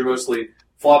village, you're mostly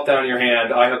flop down your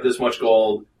hand, I have this much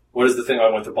gold, what is the thing I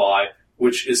want to buy?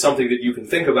 Which is something that you can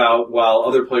think about while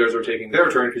other players are taking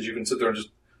their turn, because you can sit there and just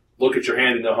look at your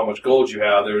hand and know how much gold you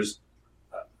have. There's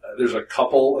a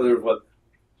couple,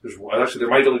 actually there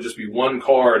might only just be one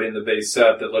card in the base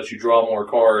set that lets you draw more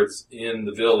cards in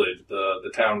the village,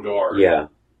 the town guard. Yeah.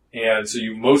 And so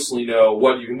you mostly know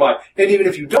what you can buy. And even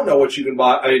if you don't know what you can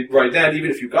buy, right then, even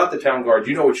if you've got the town guard,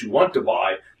 you know what you want to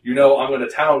buy. You know, I'm going to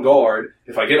town guard.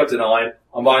 If I get up to 9,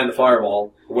 I'm buying the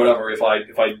fireball or whatever. If I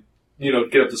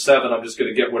get up to 7, I'm just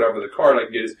going to get whatever the card I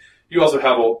can get. You also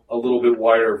have a little bit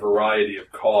wider variety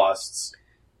of costs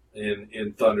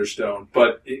in Thunderstone.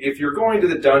 But if you're going to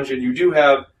the dungeon, you do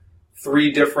have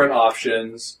 3 different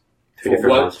options for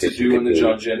what to do in the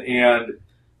dungeon. And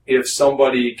if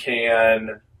somebody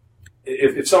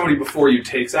if somebody before you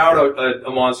takes out a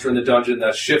monster in the dungeon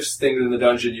that shifts things in the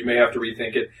dungeon, you may have to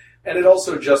rethink it. And it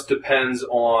also just depends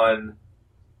on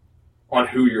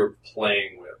who you're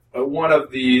playing with. But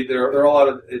there are a lot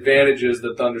of advantages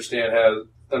that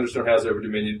Thunderstone has over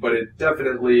Dominion, but it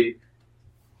definitely,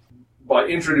 by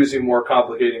introducing more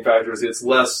complicating factors, it's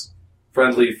less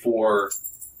friendly for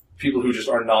people who just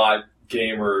are not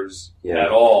gamers at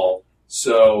all.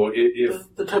 So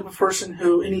if the type of person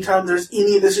who, anytime there's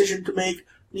any decision to make,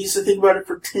 needs to think about it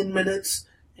for 10 minutes,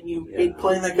 and you hate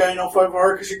playing that guy in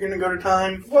L5R because you're going to go to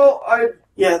time. Well,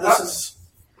 It's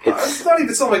not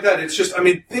even something like that. It's just,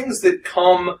 things that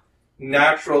come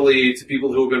naturally to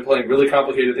people who have been playing really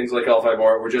complicated things like L5R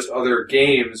or just other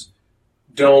games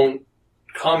don't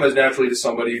come as naturally to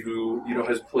somebody who,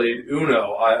 has played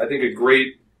Uno. I think a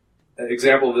great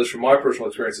example of this from my personal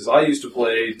experience is I used to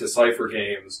play Decipher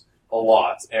games a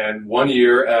lot. And one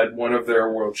year at one of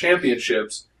their world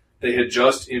championships, they had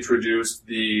just introduced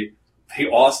the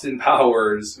Austin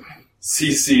Powers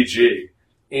CCG.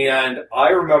 And I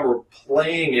remember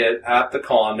playing it at the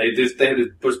con. They had a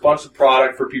bunch of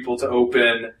product for people to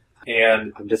open,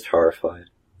 and I'm just horrified.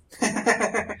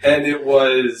 The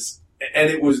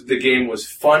game was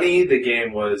funny, the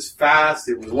game was fast,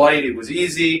 it was light, it was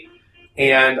easy,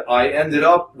 and I ended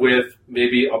up with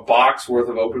maybe a box worth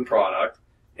of open product,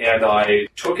 and I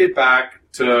took it back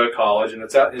to college, and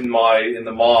it's in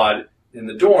the mod in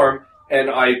the dorm, and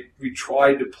we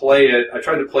tried to play it. I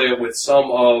tried to play it with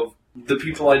some of the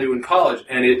people I knew in college,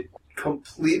 and it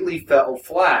completely fell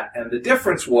flat. And the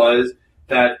difference was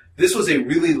that this was a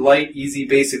really light, easy,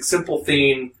 basic, simple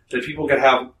theme that people could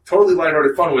have totally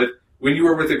lighthearted fun with, when you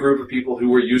were with a group of people who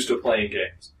were used to playing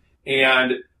games.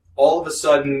 And all of a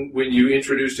sudden, when you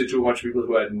introduced it to a bunch of people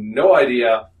who had no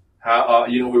idea how,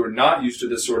 who were not used to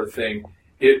this sort of thing,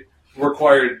 it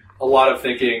required a lot of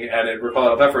thinking and it required a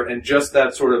lot of effort. And just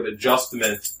that sort of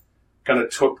adjustment kind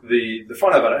of took the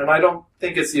fun out of it. And I don't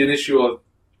think it's an issue of,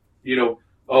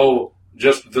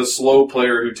 just the slow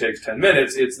player who takes 10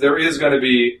 minutes. There is going to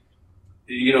be,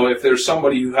 if there's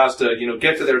somebody who has to,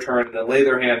 get to their turn and then lay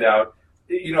their hand out,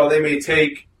 they may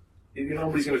take,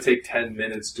 nobody's going to take 10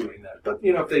 minutes doing that. But,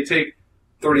 if they take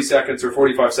 30 seconds or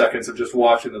 45 seconds of just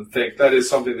watching them think, that is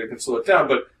something that can slow it down.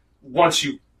 But once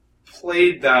you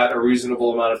played that a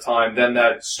reasonable amount of time, then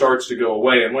that starts to go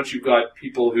away. And once you've got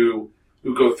people who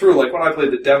go through, like when I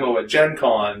played the demo at Gen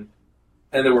Con,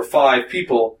 and there were 5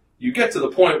 people, you get to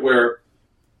the point where,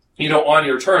 on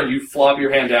your turn, you flop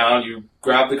your hand down, you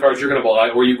grab the cards you're going to buy,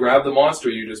 or you grab the monster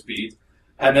you just beat,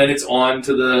 and then it's on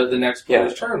to the next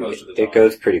player's turn most of the time. It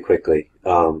goes pretty quickly,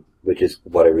 which is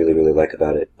what I really, really like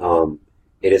about it.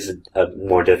 It is a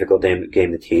more difficult game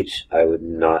to teach. I would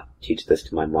not teach this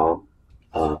to my mom.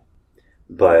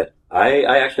 But I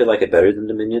actually like it better than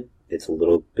Dominion. It's a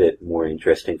little bit more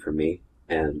interesting for me,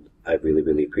 and I really,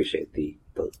 really appreciate the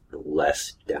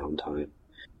less downtime.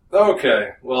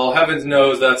 Okay, well, heavens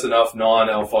knows that's enough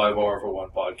non-L5R for one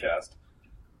podcast.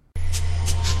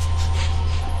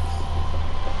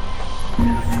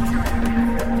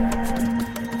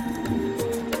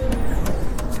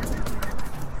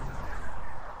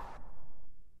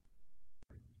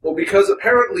 Well, because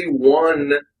apparently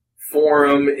one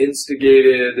forum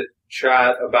instigated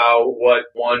chat about what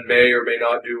one may or may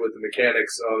not do with the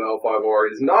mechanics of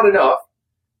L5R is not enough,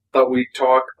 but we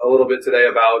talk a little bit today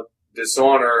about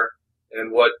Dishonor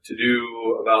and what to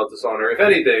do about Dishonor, if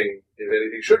anything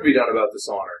should be done about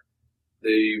Dishonor.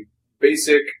 The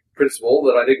basic principle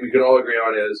that I think we can all agree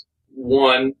on is,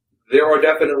 1, there are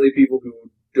definitely people who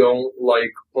don't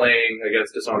like playing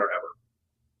against Dishonor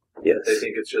ever. Yes.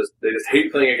 They just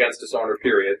hate playing against Dishonor,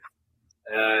 period.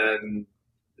 And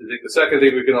I think the second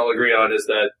thing we can all agree on is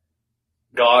that,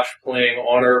 playing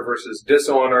Honor versus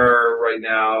Dishonor right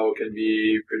now can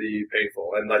be pretty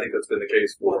painful. And I think that's been the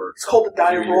case for it's called a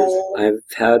die roll. I've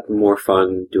had more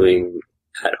fun doing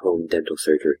at-home dental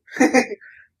surgery.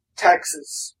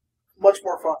 Taxes. Much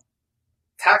more fun.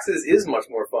 Taxes is much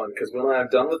more fun, because when I'm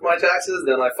done with my taxes,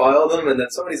 then I file them, and then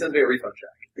somebody sends me a refund check.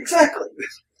 Exactly.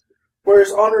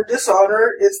 Whereas Honor,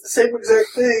 Dishonor, it's the same exact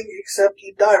thing, except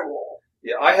you die roll.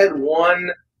 Yeah, I had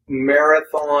one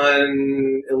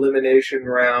marathon elimination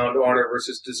round Honor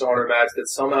versus Dishonor match that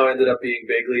somehow ended up being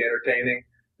vaguely entertaining,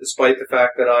 despite the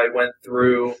fact that I went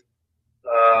through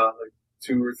like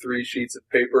 2 or 3 sheets of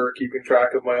paper keeping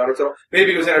track of my Honor total.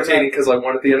 Maybe it was entertaining because I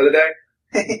won at the end of the day,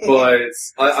 but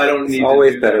I don't need to do that. It's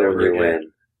always better when you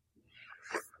win.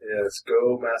 Yes,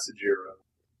 go Masajiro.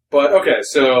 But okay,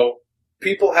 so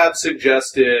people have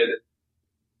suggested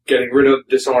getting rid of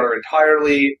Dishonor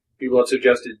entirely. People have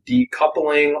suggested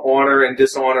decoupling Honor and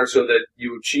Dishonor so that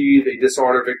you achieve a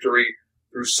Dishonor victory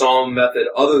through some method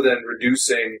other than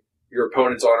reducing your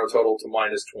opponent's Honor total to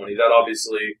 -20. That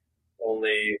obviously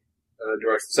only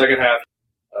directs the second half.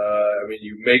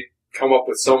 You may come up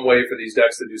with some way for these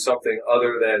decks to do something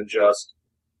other than just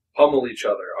pummel each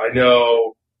other. I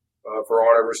know, for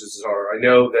Honor versus Dishonor, I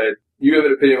know that you have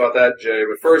an opinion about that, Jay,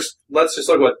 but first, let's just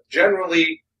talk about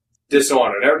generally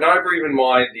Dishonor. Never even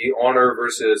mind the Honor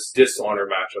versus Dishonor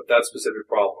matchup, that specific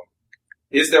problem.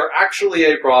 Is there actually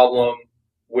a problem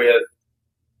with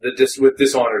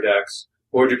Dishonor decks,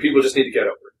 or do people just need to get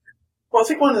over it? Well, I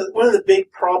think one of the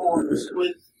big problems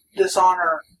with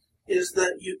Dishonor is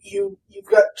that you've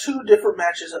got 2 different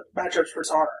matchups for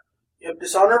Dishonor. You have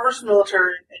Dishonor versus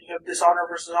Military, and you have Dishonor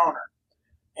versus Honor.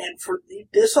 And for the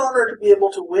Dishonor to be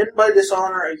able to win by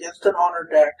Dishonor against an Honor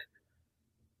deck,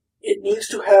 it needs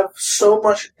to have so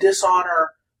much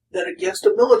Dishonor that against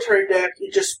a Military deck,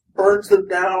 it just burns them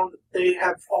down. They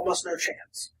have almost no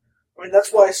chance.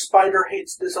 That's why Spider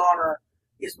hates Dishonor,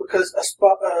 is because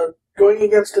going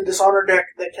against a Dishonor deck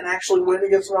that can actually win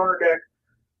against an Honor deck,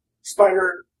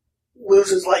 Spider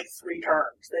loses like 3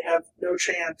 turns. They have no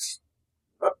chance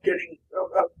of doing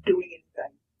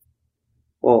anything.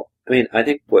 Well, I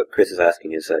think what Chris is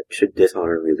asking is that should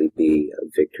Dishonor really be a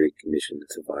victory condition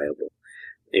that's viable?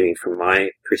 From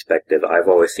my perspective, I've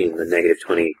always seen the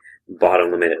 -20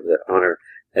 bottom limit of the Honor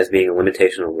as being a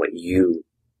limitation on what you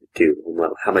do,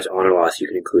 how much Honor loss you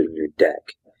can include in your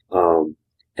deck.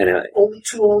 Only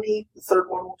 2 only, the third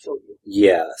one will kill you.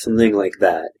 Yeah, something like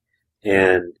that.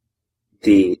 And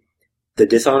the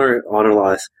Dishonor Honor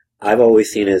loss, I've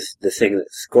always seen as the thing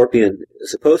that Scorpion is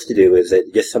supposed to do, is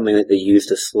that just something that they use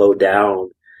to slow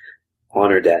down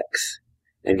honor decks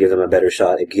and give them a better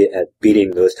shot at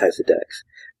beating those types of decks.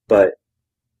 But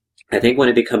I think when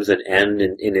it becomes an end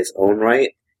in its own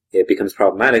right, it becomes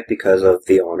problematic because of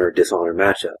the honor-dishonor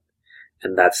matchup.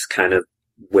 And that's kind of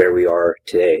where we are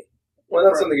today. Well,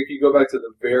 that's something, if you go back to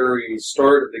the very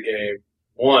start of the game,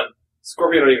 one,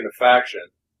 Scorpion aren't even a faction.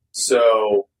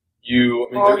 So,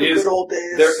 good old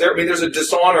days. There's a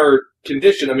dishonor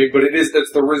condition, but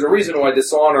there's a reason why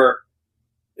dishonor,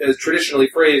 as traditionally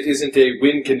phrased, isn't a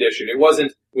win condition. It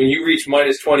wasn't when you reach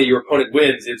 -20, your opponent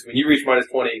wins. It's when you reach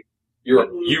 -20,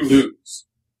 you lose.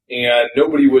 And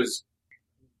nobody was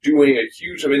doing a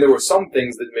huge, there were some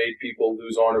things that made people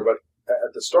lose honor, but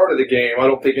at the start of the game, I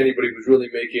don't think anybody was really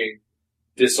making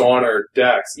dishonor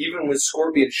decks. Even when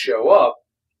Scorpions show up,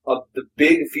 the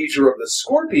big feature of the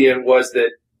Scorpion was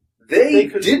that they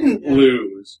didn't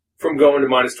lose from going to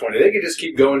 -20. They could just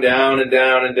keep going down and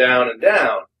down and down and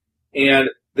down. And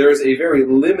there's a very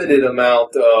limited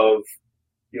amount of,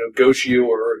 Goshu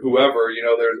or whoever,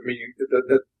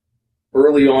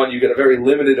 early on you get a very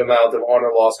limited amount of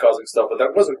honor loss causing stuff, but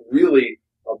that wasn't really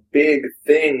a big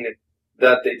thing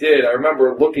that they did. I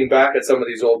remember looking back at some of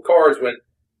these old cards when,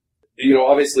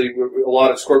 obviously a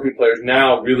lot of Scorpion players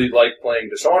now really like playing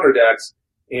dishonor decks,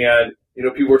 and,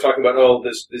 people were talking about,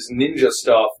 this ninja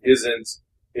stuff it's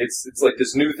like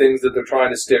this new things that they're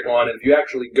trying to stick on, and if you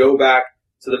actually go back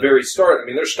to the very start,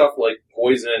 there's stuff like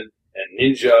Poison and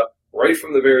Ninja right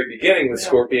from the very beginning with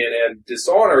Scorpion, and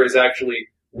Dishonor is actually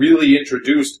really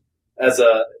introduced as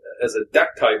a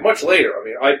deck type much later.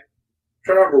 I'm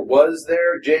trying to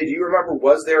remember, Jay, do you remember,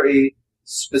 was there a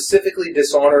specifically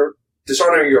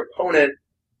dishonoring your opponent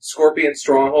Scorpion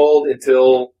Stronghold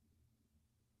until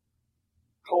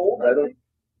Cold? I don't.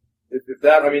 If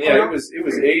that, it was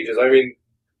ages.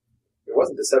 It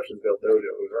wasn't Deceptionville Dojo.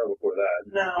 It was right before that.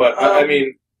 No. But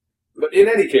but in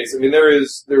any case, there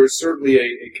is certainly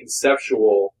a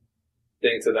conceptual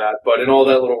thing to that. But in all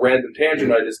that little random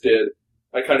tangent I just did,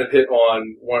 I kind of hit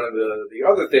on one of the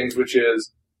other things, which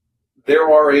is there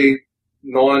are a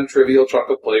non-trivial chunk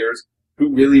of players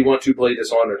who really want to play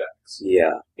Dishonor decks.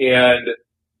 Yeah. And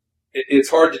it's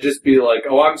hard to just be like,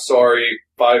 I'm sorry,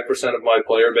 5% of my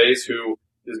player base who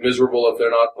is miserable if they're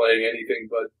not playing anything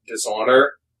but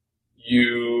Dishonor,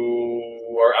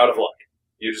 you are out of luck.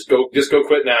 You just go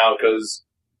quit now, because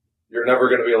you're never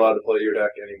going to be allowed to play your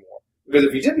deck anymore. Because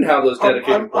if you didn't have those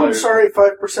dedicated players... I'm sorry,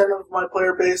 5% of my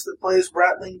player base that plays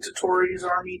Rattling Totori's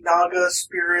Army, Naga,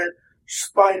 Spirit,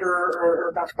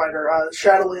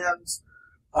 Shadowlands,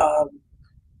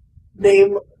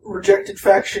 name rejected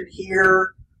faction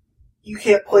here. You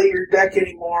can't play your deck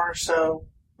anymore, so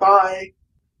bye.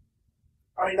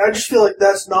 I just feel like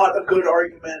that's not a good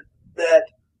argument that,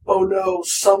 oh no,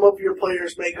 some of your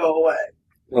players may go away.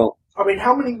 Well,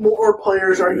 how many more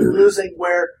players are you losing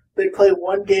where they play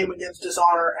one game against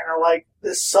Dishonor and are like,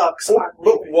 this sucks, I'm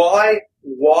leaving? But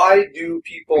why do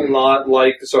people not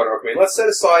like Dishonor? Let's set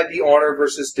aside the Honor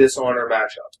versus Dishonor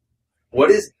matchup.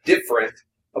 What is different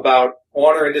about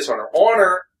Honor and Dishonor?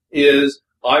 Honor is,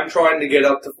 I'm trying to get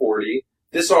up to 40.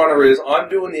 Dishonor is, I'm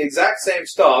doing the exact same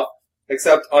stuff,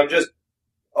 except I'm just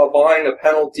applying a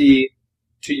penalty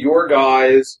to your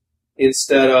guys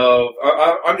instead of...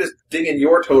 I'm just digging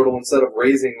your total instead of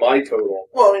raising my total.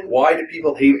 Well, why do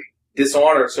people hate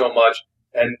Dishonor so much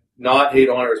and not hate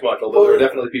Honor as much? Although there are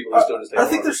definitely people who still just hate Honor.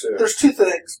 I think there's two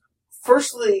things.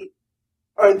 Firstly,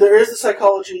 there is the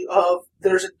psychology of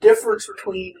there's a difference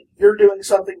between you're doing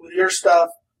something with your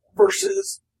stuff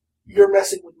versus you're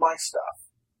messing with my stuff.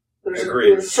 There's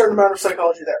a certain amount of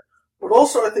psychology there. But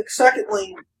also, I think,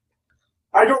 secondly,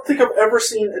 I don't think I've ever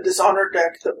seen a Dishonor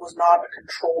deck that was not a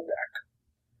control deck.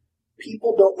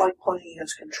 People don't like playing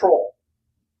against control.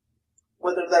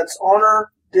 Whether that's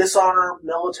Honor, Dishonor,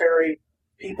 military,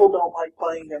 people don't like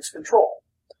playing against control.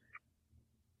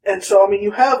 And so,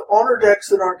 you have Honor decks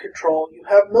that aren't control, you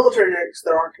have military decks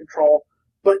that aren't control,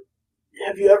 but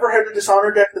have you ever had a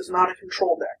Dishonor deck that's not a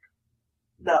control deck?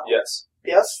 No. Yes.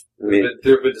 Yes? There have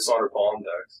been Dishonor Palm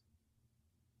decks.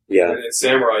 Yeah. In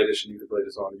Samurai Edition, you could play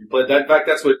Dishonor. In fact,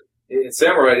 that's what, in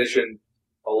Samurai Edition,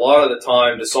 a lot of the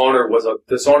time, Dishonor was a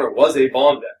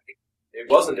bomb deck. It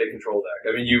wasn't a control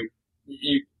deck.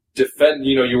 You defend,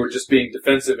 you were just being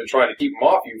defensive and trying to keep them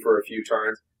off you for a few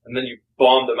turns, and then you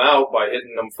bombed them out by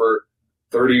hitting them for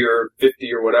 30 or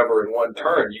 50 or whatever in one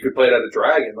turn. You could play it at a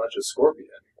dragon, not just Scorpion.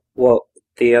 Well,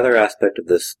 the other aspect of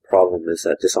this problem is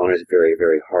that Dishonor is very,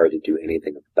 very hard to do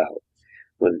anything about.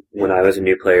 When I was a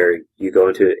new player, you go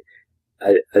into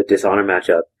a Dishonor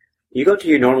matchup. You go to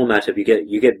your normal matchup,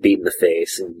 you get beat in the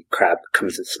face, and crap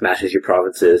comes and smashes your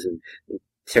provinces and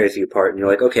tears you apart, and you're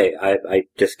like, okay, I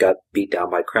just got beat down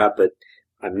by crap, but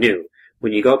I'm new.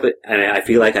 when you go up, and I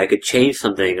feel like I could change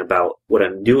something about what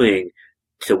I'm doing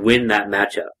to win that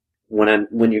matchup.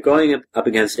 When you're going up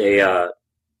against a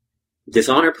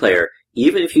Dishonor player,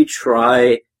 even if you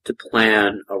try to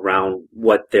plan around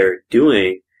what they're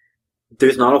doing,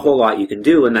 there's not a whole lot you can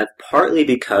do, and that's partly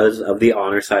because of the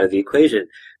honor side of the equation.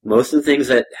 Most of the things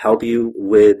that help you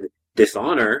with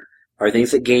Dishonor are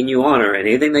things that gain you honor, and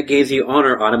anything that gains you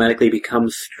honor automatically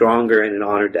becomes stronger in an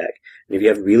honor deck. And if you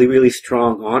have really, really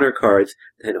strong honor cards,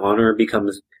 then honor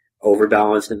becomes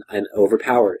overbalanced and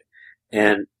overpowered.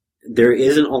 And there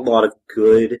isn't a lot of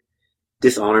good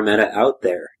Dishonor meta out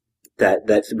there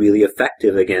that's really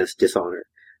effective against Dishonor.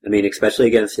 I mean, especially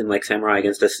against, in like Samurai,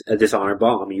 against a Dishonor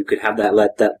bomb, you could have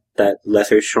that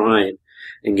lesser shrine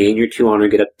and gain your 2 honor,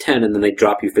 get up 10, and then they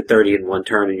drop you for 30 in one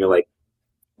turn, and you're like,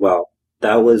 well,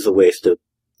 that was a waste of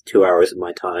 2 hours of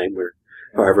my time, or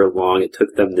however long it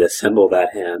took them to assemble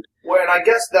that hand. Well, and I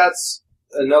guess that's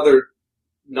another,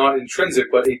 not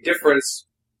intrinsic, but a difference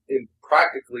in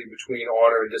practically between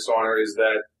Honor and Dishonor is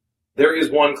that there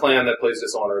is one clan that plays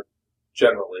Dishonor,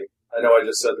 generally. I know I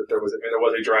just said that there was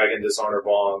a Dragon Dishonor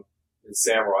bomb in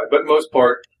Samurai, but most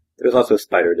part... There was also a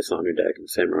Spider Dishonor deck in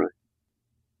Samurai.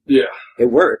 Yeah.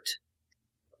 It worked.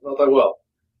 Not that well.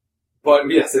 But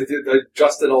yes, it did.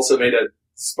 Justin also made a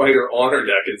Spider Honor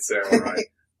deck in Samurai.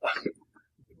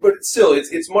 But still,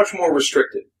 it's much more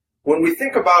restricted. When we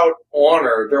think about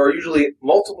Honor, there are usually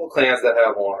multiple clans that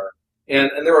have Honor.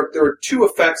 And there are 2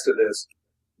 effects to this.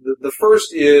 The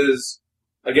first is,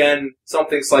 again,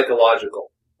 something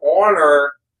psychological.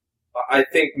 Honor, I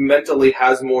think, mentally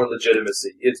has more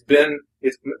legitimacy.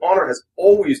 Honor has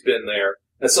always been there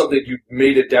as something you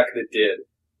made a deck that did.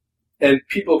 And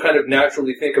people kind of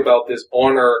naturally think about this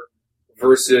Honor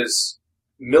versus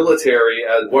military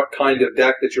as what kind of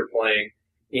deck that you're playing.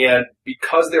 And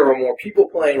because there are more people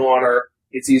playing Honor,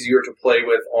 it's easier to play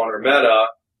with Honor meta.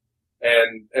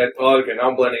 And okay, now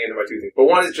I'm blending into my 2 things. But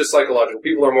one is just psychological.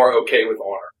 People are more okay with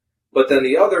Honor. But then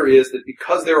the other is that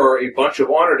because there are a bunch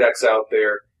of Honor decks out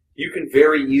there, you can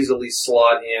very easily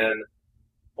slot in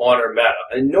Honor meta.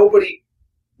 And nobody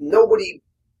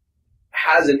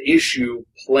has an issue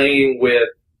playing with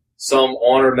some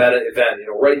Honor meta event.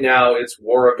 Right now it's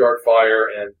War of Darkfire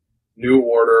and New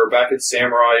Order. Back in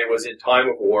Samurai it was in Time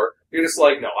of War. You're just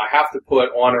like, no, I have to put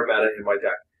Honor meta in my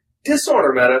deck.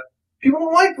 Dishonor meta, people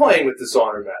don't like playing with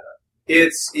Dishonor meta.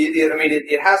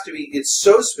 It has to be, it's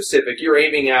so specific. You're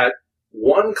aiming at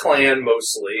one clan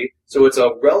mostly, so it's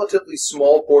a relatively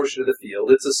small portion of the field.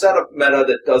 It's a setup meta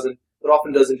that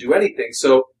often doesn't do anything.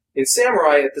 So in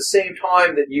Samurai, at the same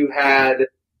time that you had,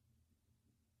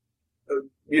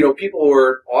 people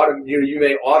were you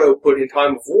may auto put in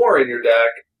Time of War in your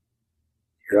deck.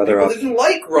 Your other people didn't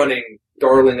like running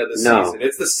Darling of the Season.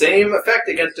 It's the same effect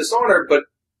against Dishonor, but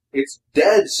it's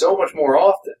dead so much more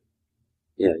often.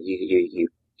 Yeah, you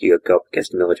go up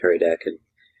against a military deck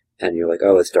and you're like,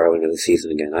 oh, it's Darling of the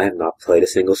Season again. I have not played a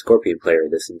single Scorpion player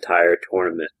this entire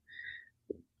tournament.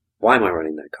 Why am I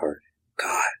running that card?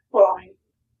 God. Well,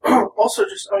 also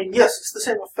yes, it's the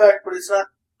same effect, but it's not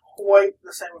quite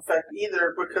the same effect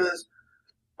either, because,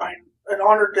 an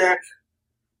Honor deck,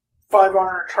 5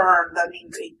 Honor a turn, that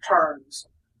means 8 turns.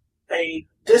 A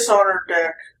Dishonor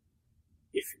deck,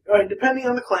 depending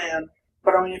on the clan,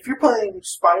 but if you're playing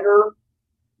Spider,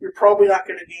 you're probably not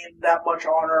going to gain that much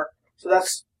Honor, so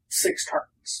that's 6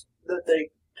 turns that they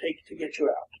take to get you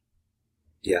out.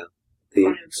 Yeah.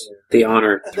 The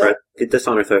honor threat, the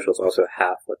Dishonor threshold is also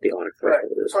half what the Honor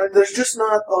threshold is. So there's just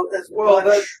not as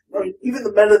much. Even the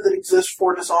meta that exists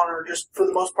for Dishonor, just for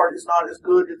the most part, is not as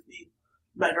good as the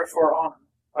meta for Honor.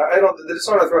 The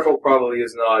Dishonor threshold probably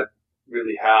is not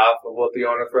really half of what the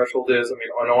Honor threshold is. An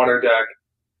Honor deck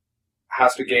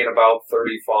has to gain about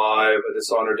 35. A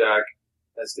Dishonor deck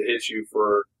has to hit you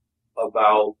for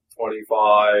about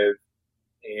 25,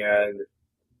 and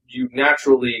you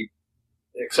naturally,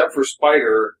 except for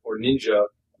Spider or Ninja,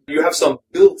 you have some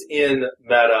built-in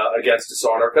meta against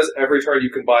Dishonor, because every turn you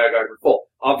can buy a guy for full.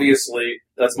 Obviously,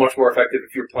 that's much more effective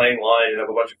if you're playing line and have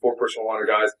a bunch of 4-person Honor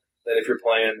guys than if you're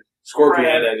playing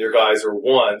Scorpion and your guys are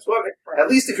 1. So at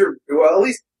least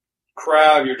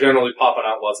Crab, you're generally popping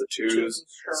out lots of 2s. Sure.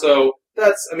 So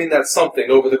that's something.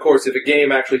 Over the course, if a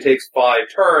game actually takes 5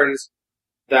 turns,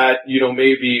 that,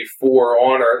 maybe 4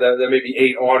 Honor, that maybe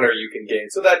 8 Honor you can gain.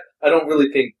 So that, I don't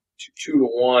really think 2 to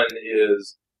 1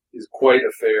 is quite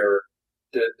a fair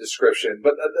description.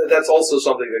 But that's also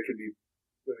something that could be,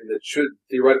 that should,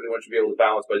 theoretically, one should be able to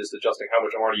balance by just adjusting how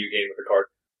much Honor you gain with the card.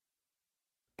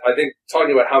 I think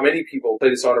talking about how many people play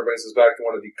Dishonor brings us back to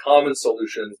one of the common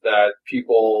solutions that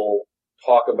people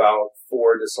talk about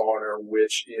for Dishonor,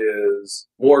 which is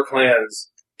more clans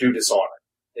do Dishonor.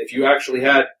 If you actually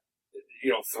had,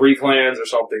 3 clans or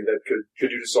something that could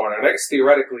do Dishonor. And I guess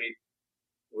theoretically,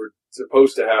 we're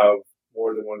supposed to have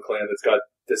more than one clan that's got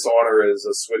Dishonor as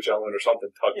a switch element or something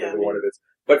tucked into one of its.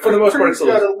 But for the most part, it's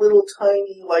got a little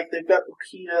tiny, they've got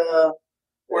Lukita,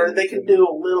 where they can do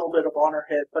a little bit of honor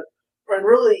hit, but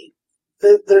really,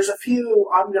 there's a few,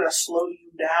 I'm going to slow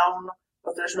you down,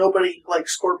 but there's nobody like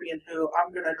Scorpion who,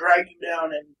 I'm going to drag you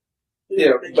down and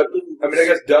but, I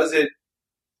guess,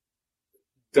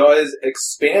 does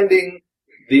expanding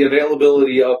the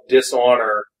availability of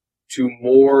Dishonor to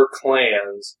more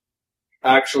clans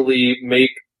actually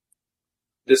make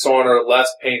Dishonor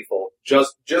less painful,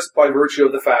 just by virtue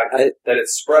of the fact that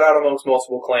it's spread out amongst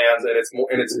multiple clans and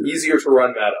it's easier to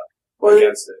run meta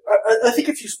against it? I think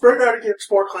if you spread it out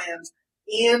against more clans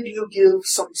and you give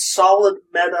some solid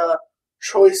meta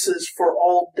choices for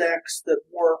all decks that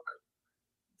work,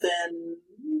 then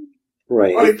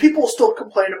right. I mean, people will still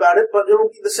complain about it, but it'll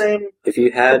be the same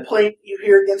complaint you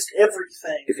hear against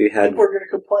everything. If you had people are going to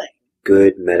complain.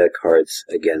 Good meta cards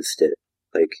against it,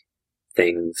 like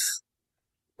things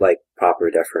like Proper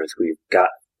Deference, where you've got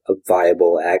a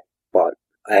viable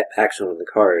action on the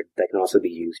card that can also be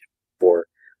used for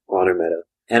honor meta.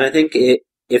 And I think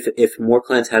if more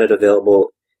clans had it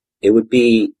available, it would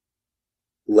be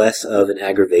less of an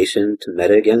aggravation to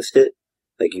meta against it.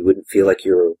 Like, you wouldn't feel like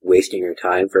you're wasting your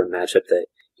time for a matchup that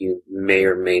you may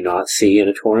or may not see in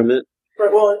a tournament.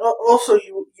 Right, well, and also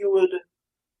you would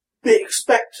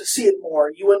expect to see it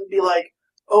more. You wouldn't be like,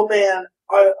 oh man,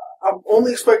 I'm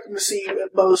only expecting to see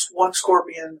at most 1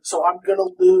 Scorpion, so I'm going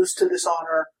to lose to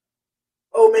Dishonor.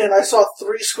 Oh man, I saw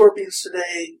 3 Scorpions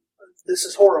today. This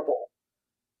is horrible.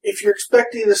 If you're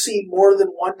expecting to see more than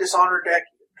 1 Dishonor deck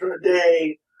a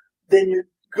day, then you're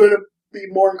going to be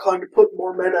more inclined to put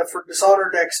more meta for Dishonor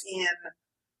decks in,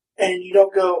 and you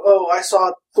don't go, oh, I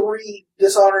saw 3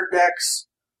 Dishonor decks.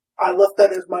 I left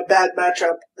that as my bad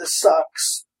matchup. This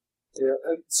sucks. Yeah,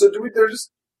 and so does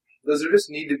there just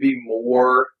need to be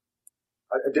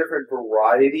a different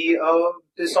variety of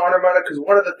Dishonor meta? Because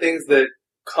one of the things that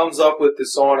comes up with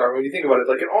Dishonor, when you think about it,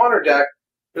 like an Honor deck,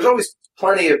 there's always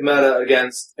plenty of meta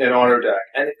against an Honor deck,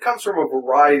 and it comes from a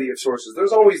variety of sources.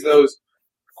 There's always those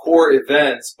core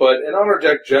events, but an Honor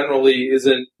deck generally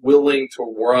isn't willing to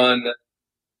run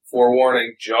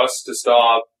Forewarning just to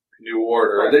stop New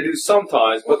Order. Right. They do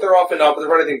sometimes, but they're often not. But they're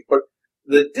running things. But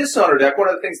the Dishonor deck, one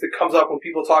of the things that comes up when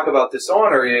people talk about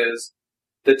Dishonor is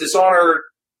that Dishonor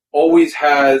always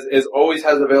has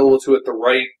available to it the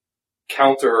right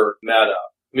counter meta.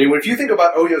 I mean, if you think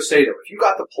about Oyo Sado, if you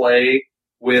got to play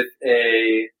with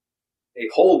a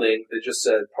holding that just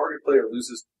said target player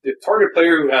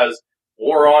who has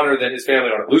more honor than his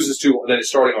family honor loses 2 than his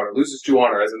starting honor loses 2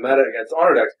 honor as a meta against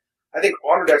honor decks, I think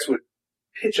honor decks would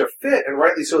pitch a fit, and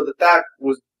rightly so, that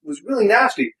was really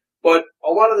nasty. But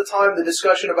a lot of the time, the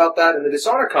discussion about that in the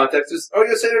Dishonor context is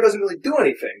Oyo Sado doesn't really do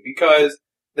anything, because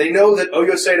they know that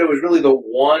Oyo Sado is really the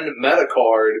one meta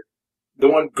card, the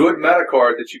one good meta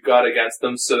card that you've got against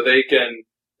them, so they can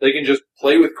just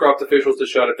play with Corrupt Officials to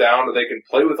shut it down, or they can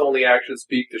play with Only Action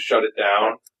Speak to shut it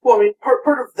down. Well, I mean,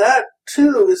 part of that,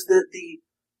 too, is that the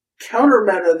counter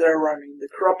meta they're running, the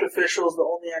Corrupt Officials, the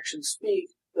Only Action Speak,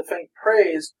 the Faint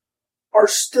Praise, are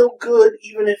still good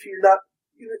even if you're not,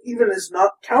 even as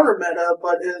not counter meta,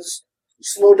 but as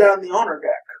slow down the honor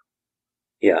deck.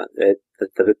 Yeah,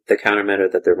 the counter meta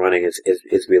that they're running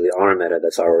is really honor meta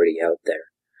that's already out there.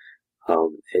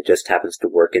 It just happens to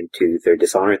work into their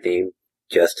Dishonor theme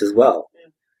just as well.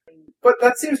 But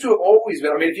that seems to have always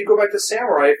been. I mean, if you go back to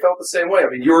Samurai, it felt the same way. I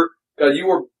mean, you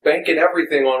were banking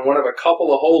everything on one of a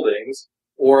couple of holdings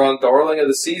or on Darling of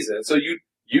the Season. So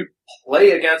you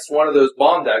play against one of those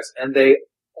bomb decks, and they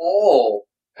all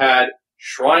had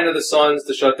Shrine of the Suns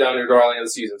to shut down your Darling of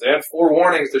the Seasons, and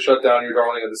Forewarnings to shut down your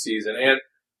Darling of the Season, and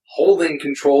holding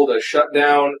control to shut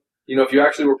down, if you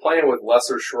actually were playing with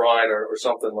Lesser Shrine or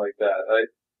something like that.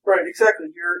 Right, exactly.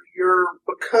 You're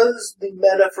because the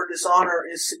meta for Dishonor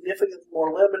is significantly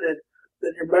more limited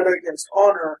than your meta against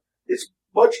Honor, it's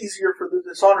much easier for the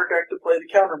Dishonor deck to play the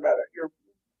counter meta. You're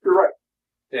right.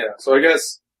 Yeah, so I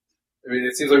guess,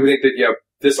 it seems like we think that,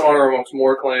 Dishonor amongst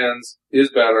more clans is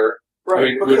better.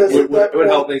 Right, would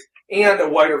help things. And a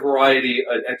wider variety,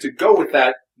 and to go with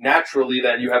that, naturally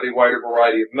then you have a wider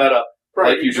variety of meta,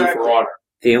 like you do for Honor.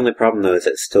 The only problem, though, is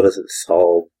it still doesn't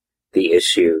solve the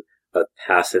issue of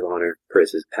passive honor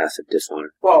versus passive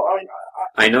dishonor. Well,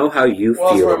 I know how you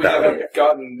feel about it.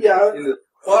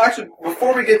 Well, actually,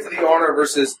 before we get to the honor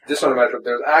versus dishonor matchup,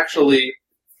 there's actually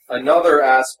another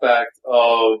aspect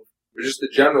of just the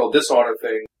general dishonor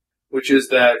thing, which is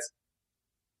that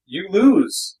you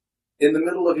lose in the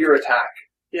middle of your attack.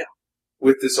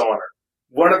 with Dishonor.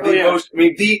 One of the most, I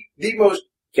mean, the most,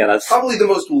 that's probably the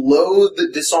most loathed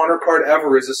Dishonor card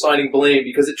ever is Assigning Blame,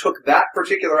 because it took that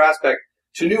particular aspect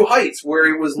to new heights, where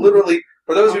it was literally,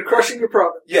 for those who crushing your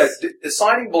province. Yes,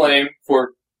 Assigning Blame,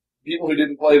 for people who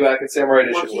didn't play back in Samurai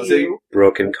Edition, was a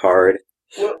broken card.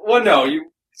 Well, no,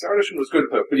 Samurai Edition was good,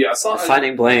 but yeah,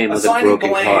 Assigning Blame was a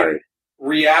broken card.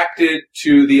 Reacted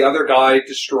to the other guy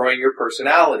destroying your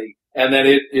personality, and then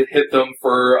it hit them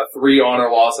for a 3 honor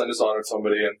loss and dishonored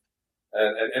somebody,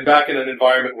 and back in an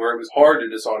environment where it was hard to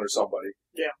dishonor somebody.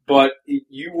 Yeah. But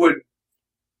you would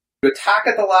attack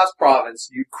at the last province,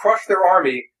 you'd crush their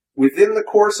army. Within the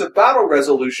course of battle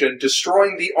resolution,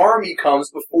 destroying the army comes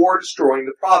before destroying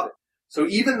the province. So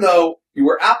even though you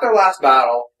were at their last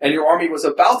battle, and your army was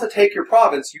about to take your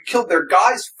province, you killed their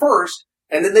guys first,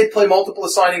 and then they'd play multiple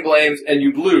Assigning Blames, and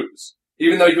you'd lose.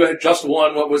 Even though you had just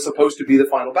won what was supposed to be the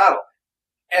final battle.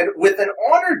 And with an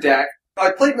Honor deck,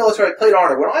 I played military, I played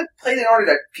Honor. When I played an Honor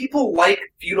deck, people like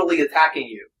feudally attacking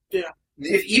you. Yeah.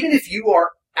 Even if you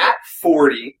are at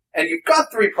 40, and you've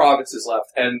got 3 provinces left,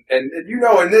 and you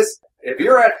know in this, if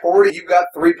you're at 40, you've got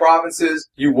 3 provinces,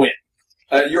 you win.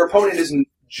 Your opponent isn't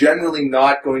generally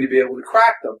not going to be able to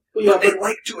crack them, but they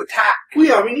like to attack. Well,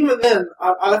 yeah, I mean, even then,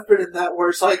 I've been in that where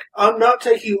it's like, I'm not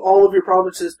taking all of your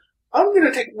provinces, I'm going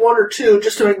to take 1 or 2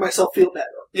 just to make myself feel better.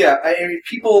 Yeah, I mean,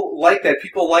 people like that.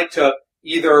 People like to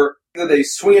either they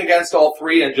swing against all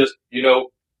 3 and just,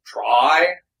 try,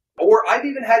 or I've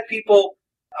even had people,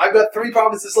 I've got 3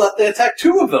 provinces left, they attack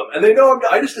 2 of them, and they know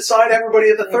I just assign everybody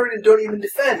at the 3rd and don't even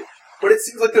defend. But it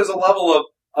seems like there's a level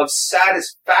of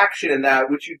satisfaction in that,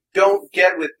 which you don't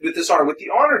get with Dishonor. With the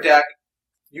Honor deck,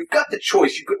 you've got the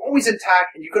choice. You can always attack,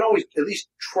 and you can always at least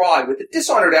try. With the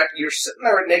Dishonor deck, you're sitting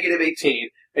there at -18,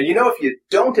 and if you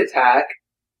don't attack,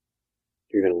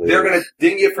 you're gonna lose. They're going to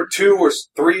ding you for 2 or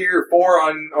 3 or 4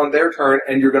 on their turn,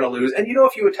 and you're going to lose. And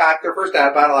if you attack, their first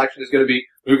battle action is going to be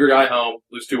move your guy home,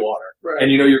 lose 2 honor. Right.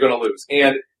 And you're going to lose.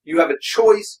 And you have a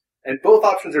choice, and both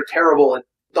options are terrible and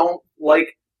don't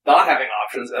like not having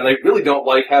options, and they really don't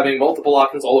like having multiple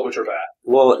options, all of which are bad.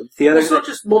 Well, it's not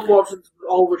just multiple options,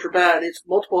 all of which are bad, it's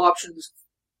multiple options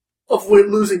of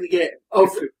losing the game. Of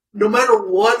no matter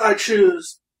what I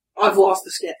choose, I've lost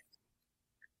this game.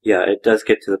 Yeah, it does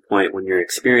get to the point when you're an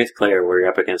experienced player where you're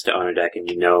up against an Honor deck and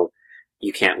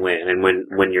you can't win. And when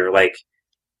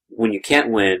you can't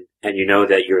win and you know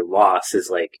that your loss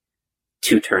is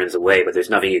 2 turns away, but there's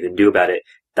nothing you can do about it,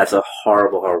 that's a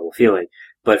horrible, horrible feeling.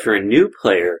 But for a new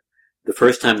player, the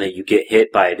first time that you get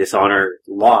hit by a Dishonor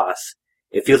loss,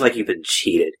 it feels like you've been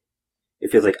cheated.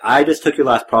 It feels like, I just took your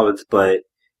last province, but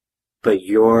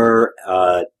you're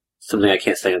something I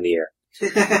can't say on the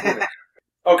air.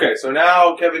 Okay, so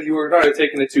now, Kevin, you were kind of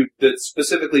taking it to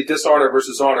specifically Dishonor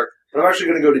versus Honor, but I'm actually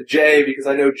going to go to Jay, because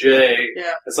I know Jay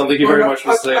has something he very much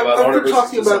wants to say about Honor versus Dishonor.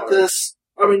 I've been talking about this.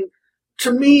 I mean,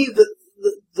 to me,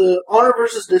 the Honor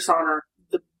versus Dishonor,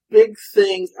 the big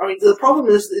thing, the problem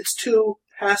is it's 2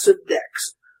 passive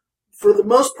decks. For the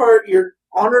most part, your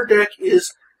Honor deck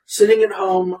is sitting at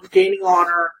home, gaining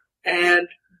Honor, and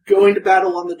going to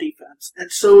battle on the defense,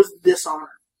 and so is Dishonor.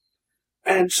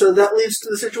 And so that leads to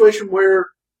the situation where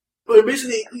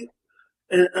basically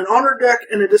an Honor deck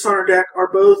and a Dishonor deck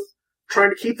are both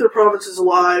trying to keep their provinces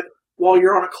alive while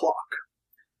you're on a clock.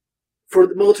 For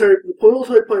the military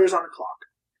players on a clock.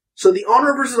 So the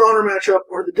Honor versus Honor matchup,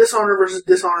 or the Dishonor versus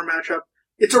Dishonor matchup,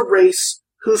 it's a race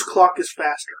whose clock is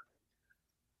faster.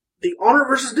 The Honor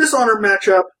versus Dishonor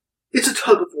matchup, it's a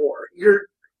tug of war. You're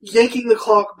yanking the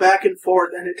clock back and forth,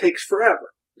 and it takes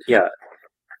forever. Yeah.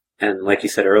 And like you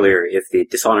said earlier, if the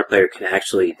Dishonor player can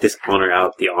actually dishonor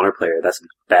out the Honor player, that's a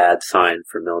bad sign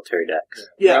for military decks.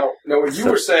 Yeah. Now what you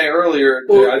were saying earlier,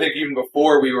 I think even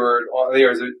before we were on the air,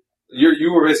 is that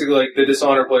you were basically like the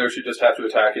Dishonor player should just have to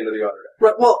attack into the Honor deck.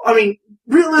 Right. Well,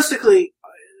 realistically,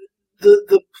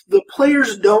 the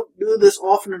players don't do this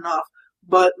often enough,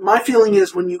 but my feeling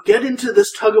is when you get into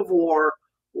this tug of war,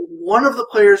 one of the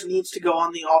players needs to go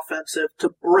on the offensive to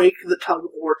break the tug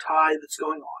of war tie that's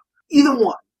going on. Either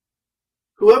one.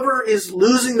 Whoever is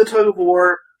losing the tug of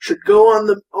war should go on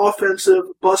the offensive,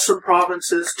 bust some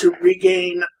provinces to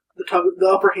regain the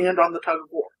upper hand on the tug of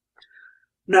war.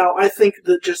 Now, I think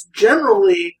that just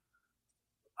generally,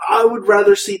 I would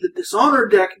rather see the Dishonor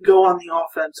deck go on the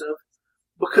offensive,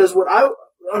 because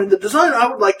the design I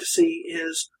would like to see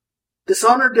is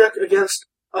Dishonor deck against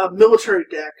a military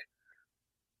deck.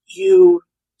 You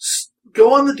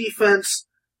go on the defense.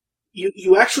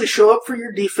 You actually show up for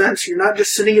your defense. You're not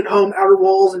just sitting at home, outer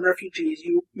walls and refugees.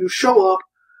 You show up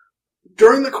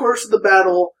during the course of the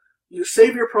battle. You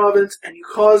save your province and you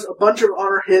cause a bunch of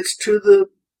honor hits to the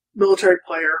military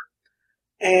player.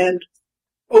 And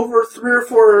over 3 or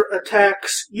 4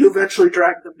 attacks, you eventually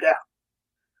drag them down.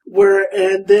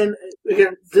 And then,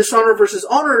 again, Dishonor versus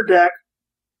Honor deck,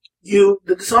 the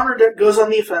Dishonor deck goes on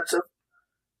the offensive,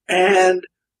 and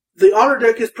the Honor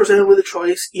deck is presented with a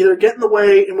choice: either get in the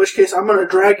way, in which case I'm going to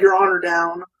drag your Honor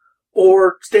down,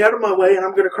 or stay out of my way and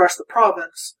I'm going to crush the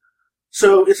province.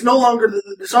 So it's no longer that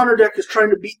the Dishonor deck is trying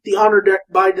to beat the Honor deck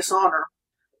by Dishonor.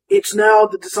 It's now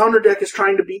the Dishonor deck is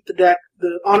trying to beat the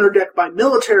Honor deck by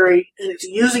military, and it's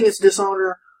using its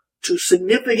Dishonor to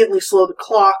significantly slow the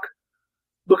clock,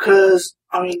 because,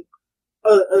 I mean,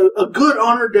 a good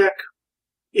Honor deck,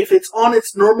 if it's on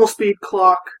its normal speed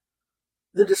clock,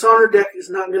 the Dishonor deck is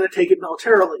not going to take it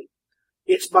militarily.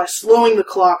 It's by slowing the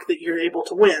clock that you're able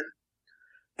to win.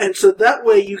 And so that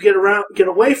way you get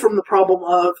away from the problem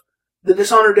of the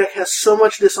Dishonor deck has so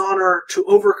much Dishonor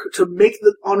to make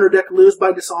the Honor deck lose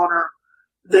by Dishonor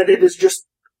that it is just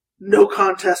no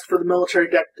contest for the military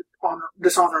deck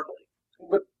dishonorably.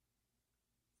 But,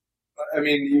 I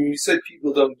mean, you said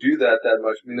people don't do that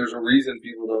much. I mean, there's a reason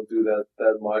people don't do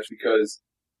that much, because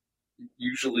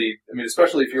usually, I mean,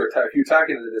 especially if you're attacking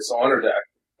the Dishonor deck,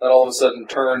 that all of a sudden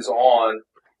turns on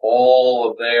all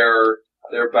of their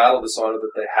battle Dishonor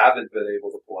that they haven't been able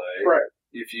to play. Right.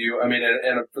 If you, I mean,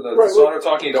 and for the Dishonor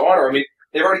talking to Honor, I mean,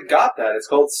 they've already got that. It's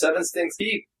called 7 Stinks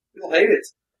Deep. People hate it.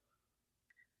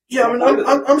 Yeah, I mean,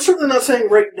 I'm certainly not saying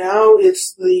right now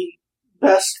it's the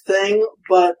best thing,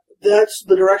 but that's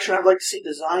the direction I'd like to see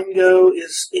design go,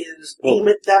 is aim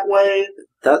it that way.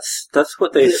 That's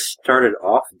what they started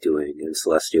off doing in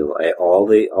Celestial. All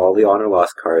the Honor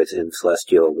Loss cards in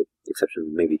Celestial, with the exception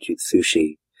of maybe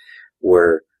Jutsushi,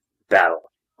 were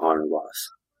battle Honor Loss.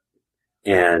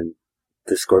 And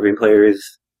the Scorpion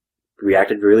players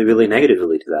reacted really, really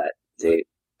negatively to that.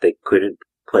 They couldn't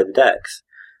play the decks.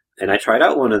 And I tried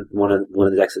out one of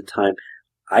the decks at the time.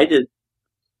 I did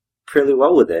fairly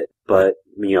well with it, but,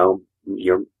 you know,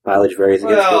 your mileage varies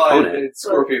against your opponent.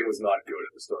 Scorpion was not good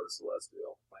at the start of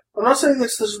Celestial. I'm not saying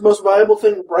this is the most viable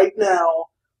thing right now.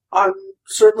 I'm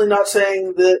certainly not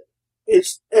saying that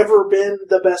it's ever been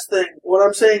the best thing. What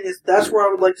I'm saying is that's where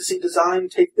I would like to see design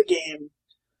take the game,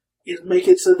 is make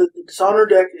it so that the Dishonor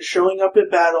deck is showing up in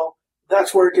battle.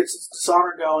 That's where it gets its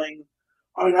Dishonor going.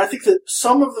 I mean, I think that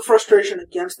some of the frustration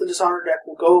against the Dishonor deck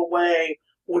will go away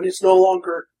when it's no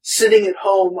longer sitting at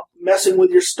home messing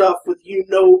with your stuff with you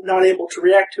not able to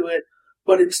react to it,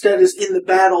 but instead is in the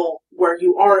battle where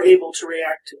you are able to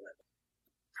react to it.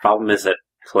 Problem is that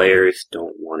players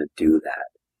don't want to do that.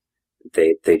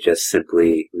 They just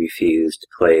simply refuse to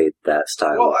play that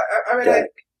style. Well, I mean, deck.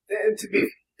 To be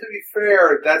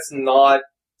fair, that's not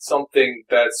something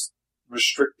that's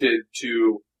restricted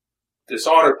to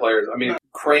Dishonor players. I mean,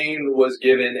 Crane was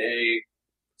given a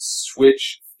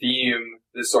Switch theme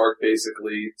this arc,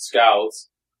 basically, Scouts,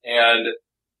 and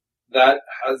that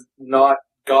has not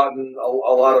gotten a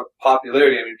lot of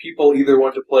popularity. I mean, people either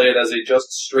want to play it as a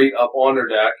just straight-up Honor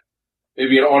deck,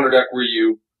 maybe an Honor deck where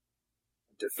you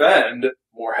defend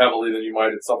more heavily than you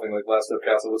might in something like Last of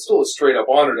Castle, but still a straight-up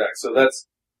Honor deck. So that's,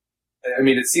 I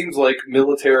mean, it seems like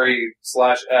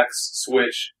military/X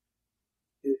Switch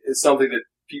is something that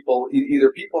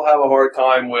either people have a hard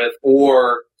time with,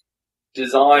 or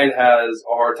design has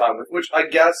a hard time with, which I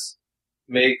guess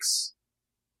makes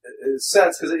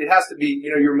sense, because it has to be, you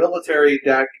know, your military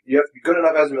deck, you have to be good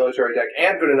enough as a military deck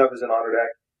and good enough as an Honor deck,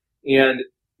 and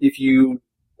if you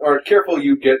aren't careful,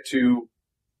 you get to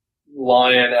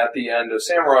Lion at the end of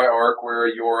Samurai arc, where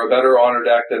you're a better Honor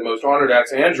deck than most Honor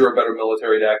decks, and you're a better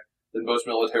military deck than most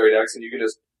military decks, and you can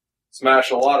just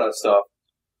smash a lot of stuff.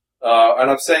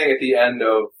 And I'm saying at the end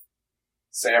of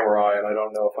Samurai, and I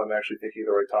don't know if I'm actually thinking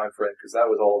the right time frame, because that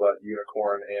was all about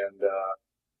Unicorn and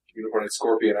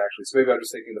Scorpion, actually. So maybe I'm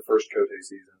just thinking the first Kote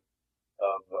season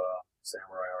of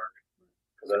Samurai arc,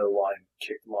 because I know Lion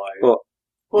kicked my... Well,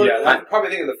 yeah, I'm probably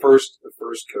thinking the first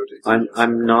Kote season.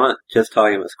 I'm not just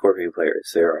talking about Scorpion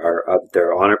players. There are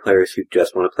Honor players who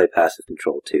just want to play passive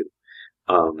control too.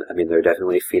 I mean, there are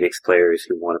definitely Phoenix players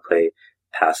who want to play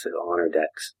passive Honor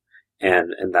decks.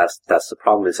 And that's the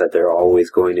problem, is that there are always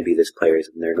going to be these players,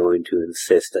 and they're going to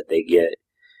insist that they get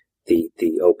the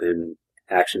open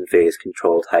action phase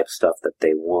control type stuff that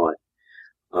they want.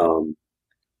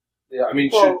 Yeah, I mean,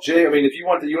 if you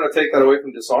want to take that away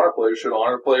from Dishonor players, should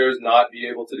Honor players not be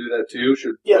able to do that too?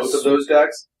 Should both of those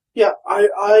decks? Yeah,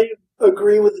 I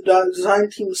agree with the design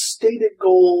team's stated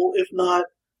goal, if not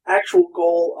actual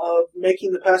goal, of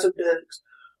making the passive decks.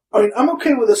 I mean, I'm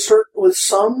okay with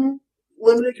some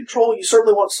limited control. You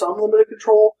certainly want some limited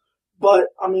control, but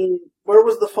I mean, where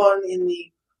was the fun in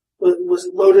was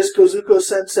it Lotus Gozuko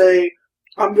Sensei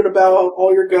I'm going to bow out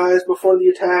all your guys before the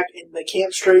attack, and they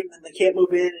can't straighten, and they can't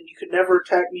move in, and you can never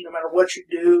attack me no matter what you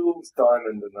do. It's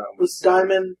Diamond and that Was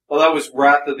Diamond. Well, that was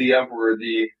Wrath of the Emperor,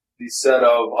 the set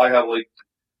of, I have like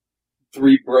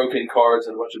 3 broken cards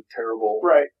and a bunch of terrible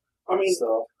Right. I mean,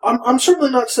 stuff. I'm certainly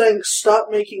not saying stop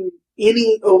making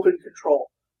any open control.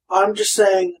 I'm just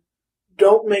saying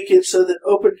don't make it so that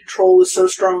open control is so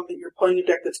strong that you're playing a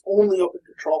deck that's only open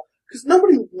control. Because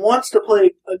nobody wants to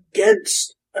play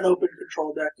against an open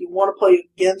control deck. You want to play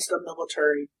against a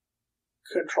military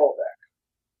control deck.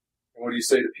 And what do you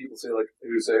say to people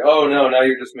who say, oh no, now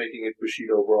you're just making it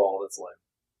Bushido Brawl? That's lame.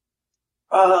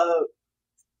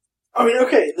 I mean,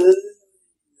 okay.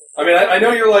 I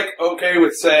know you're okay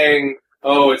with saying,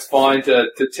 oh, it's fine to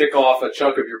tick off a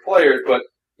chunk of your players, but,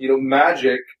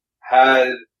 Magic had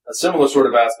a similar sort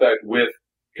of aspect with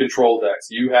control decks.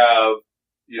 You have,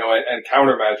 and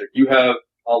counter Magic. You have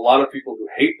a lot of people who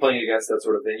hate playing against that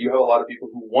sort of thing. You have a lot of people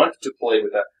who want to play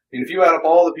with that. I mean, if you add up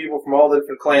all the people from all the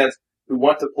different clans who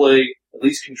want to play at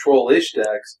least control-ish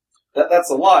decks, that's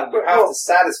a lot. You have to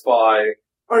satisfy...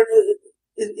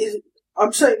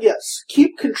 I'm saying, yes,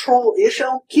 keep control-ish,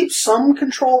 keep some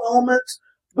control elements,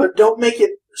 but don't make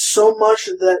it so much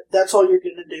that that's all you're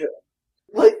going to do.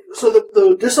 So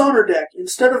the Dishonor deck,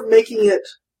 instead of making it,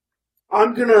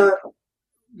 I'm going to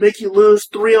make you lose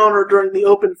 3 honor during the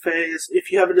open phase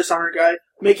if you have a Dishonor guy,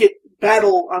 make it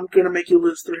battle, I'm going to make you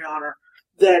lose 3 honor.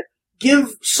 That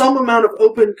give some amount of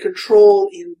open control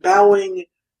in bowing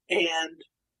and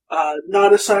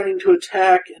not assigning to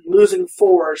attack and losing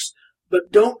force, but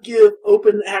don't give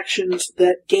open actions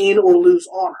that gain or lose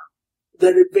honor,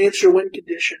 that advance your win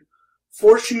condition,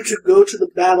 force you to go to the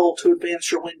battle to advance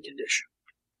your win condition.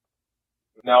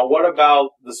 Now, what about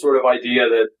the sort of idea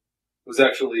that was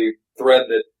actually thread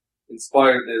that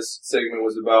inspired this segment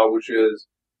was about, which is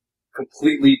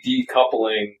completely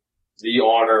decoupling the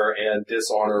honor and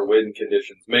dishonor win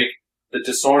conditions. Make the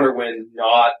dishonor win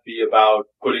not be about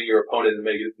putting your opponent in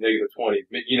negative 20.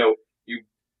 You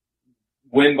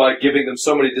win by giving them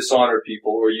so many dishonored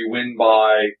people, or you win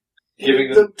by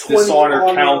giving them dishonor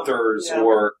counters, yeah.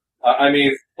 Or,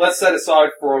 let's set aside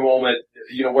for a moment,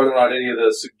 whether or not any of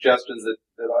the suggestions that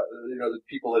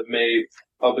people have made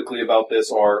publicly about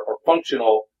this are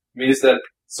functional. Is that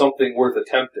something worth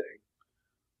attempting?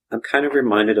 I'm kind of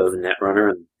reminded of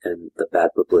Netrunner and the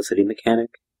bad publicity mechanic.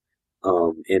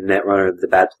 In Netrunner, the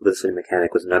bad publicity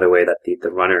mechanic was another way that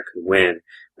the runner could win,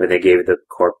 where they gave the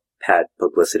corp bad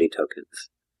publicity tokens.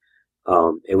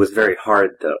 It was very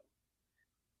hard, though.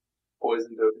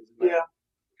 Poison tokens? Yeah.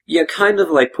 Yeah, kind of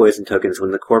like poison tokens.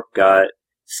 When the corp got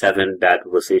 7 bad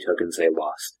publicity tokens, they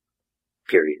lost.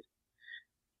 Period.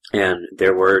 And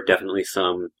there were definitely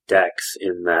some decks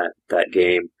in that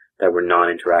game that were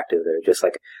non-interactive. They're just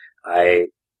like, I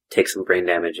take some brain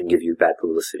damage and give you bad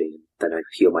publicity, and then I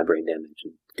heal my brain damage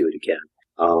and do it again.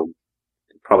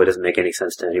 It probably doesn't make any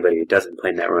sense to anybody who doesn't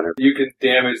play Netrunner. You can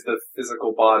damage the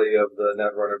physical body of the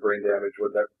Netrunner brain damage.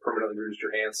 Would that permanently reduce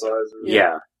your hand size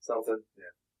or something? Yeah.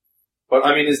 But,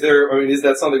 is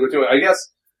that something we're doing? I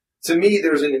guess, to me,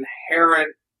 there's an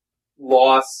inherent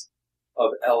loss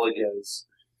of elegance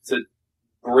to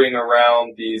bring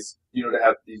around these, to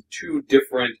have these 2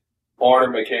 different honor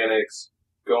mechanics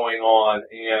going on.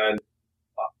 And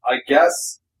I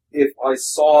guess if I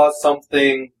saw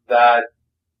something that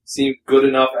seemed good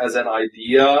enough as an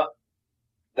idea,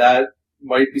 that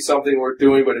might be something worth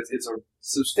doing, but it's a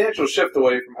substantial shift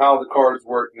away from how the cards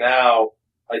work now,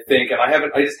 I think. And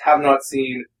I just have not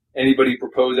seen anybody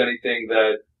propose anything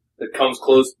that comes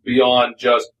close beyond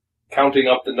just counting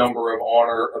up the number of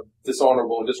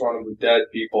dishonorable and dishonorably dead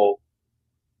people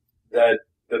that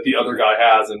the other guy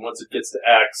has, and once it gets to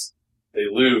X, they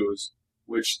lose,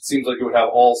 which seems like it would have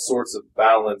all sorts of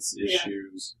balance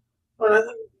issues. Yeah. But I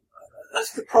think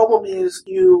that's the problem is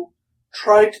you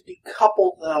try to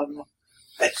decouple them.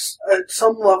 At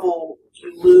some level,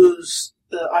 you lose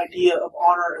the idea of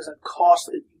honor as a cost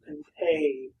that you can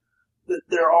pay. That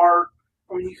there are,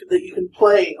 that you can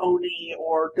play Oni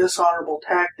or dishonorable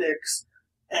tactics,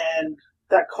 and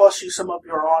that costs you some of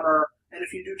your honor. And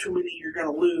if you do too many, you're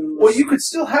going to lose. Well, you could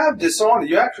still have dishonor.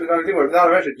 You actually, now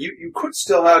I mentioned, you could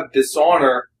still have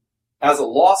dishonor as a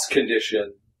loss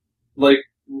condition. Like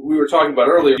we were talking about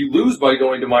earlier, you lose by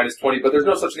going to -20, but there's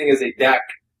no such thing as a deck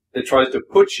that tries to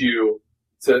put you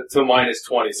to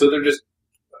 -20. So there just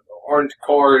aren't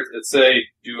cards that say,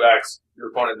 do X,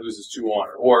 your opponent loses 2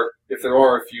 honor. Or if there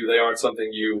are a few, they aren't something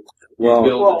you build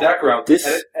the deck around. And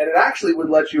it actually would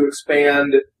let you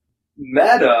expand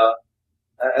meta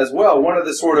as well. One of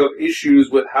the sort of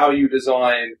issues with how you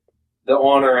design the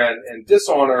honor and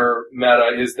dishonor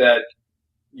meta is that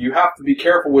you have to be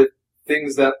careful with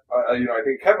things that, I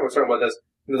think Kevin was talking about this.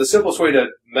 The simplest way to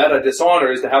meta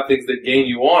Dishonor is to have things that gain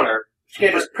you honor. You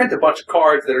can't just print a bunch of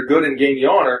cards that are good and gain you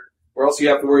honor, or else you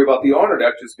have to worry about the honor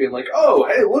deck just being like, oh,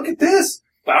 hey, look at this.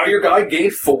 Bow your guy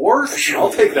gained 4.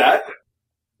 I'll take that.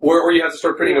 Or you have to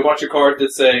start printing a bunch of cards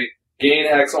that say, gain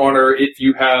X honor if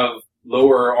you have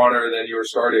lower honor than your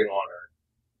starting honor.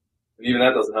 And even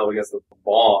that doesn't help against the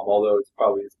bomb, although it's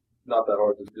probably not that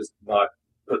hard to just not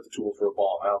put the tool for a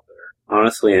bomb out there.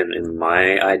 Honestly, in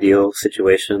my ideal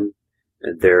situation,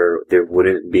 there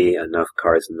wouldn't be enough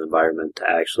cards in the environment to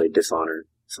actually dishonor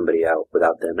somebody out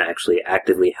without them actually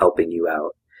actively helping you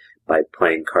out by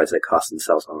playing cards that cost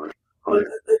themselves honor. But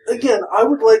again, I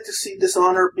would like to see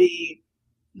Dishonor be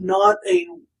not a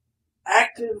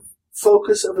active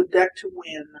focus of a deck to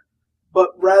win, but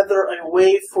rather a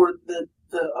way for a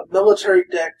military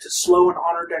deck to slow an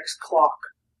honor deck's clock,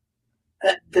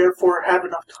 and therefore have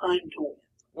enough time to win.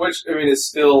 Which, is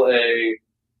still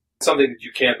something that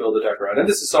you can't build a deck around. And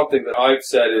this is something that I've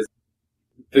said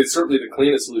is certainly the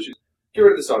cleanest solution. Get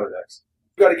rid of Dishonor decks.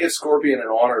 You've got to give Scorpion an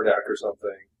honor deck or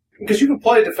something. Because you can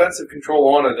play defensive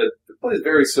control honor that plays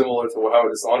very similar to how a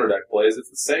Dishonor deck plays. It's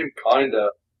the same kind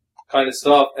of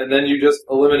stuff, and then you just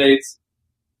eliminate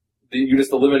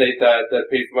that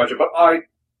page for much. But like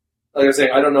I'm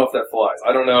saying, I don't know if that flies.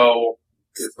 I don't know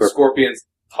if the Scorpions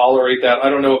tolerate that. I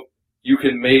don't know if you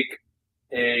can make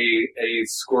a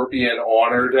Scorpion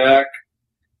honor deck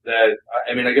that,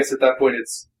 I guess at that point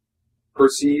it's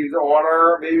perceived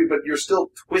honor, maybe, but you're still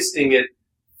twisting it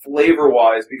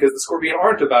flavor-wise because the Scorpion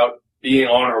aren't about being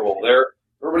honorable.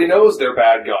 Everybody knows they're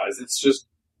bad guys. It's just,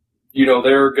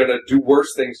 they're gonna do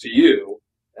worse things to you,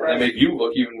 and they make you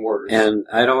look even worse. And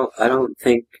I don't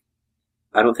think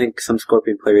some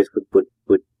Scorpion players would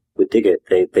dig it.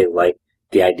 They like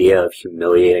the idea of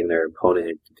humiliating their opponent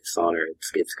into Dishonor.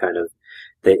 It's kind of,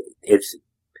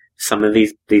 some of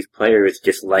these players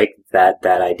just like that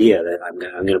idea that I'm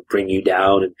gonna bring you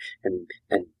down and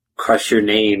crush your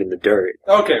name in the dirt.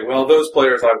 Okay, well, those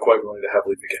players I'm quite willing to have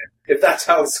leave the game. If that's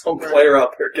how some player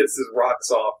out there gets his rocks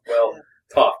off, well,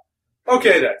 tough.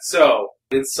 Okay then, so,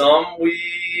 in sum,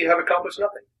 we have accomplished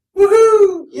nothing.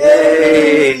 Woohoo!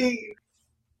 Yay!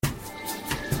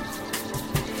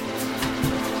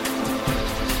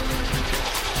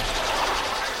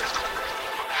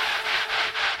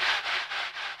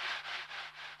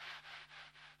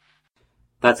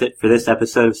 That's it for this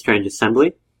episode of Strange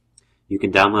Assembly. You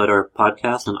can download our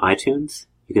podcast on iTunes.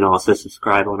 You can also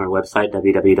subscribe on our website,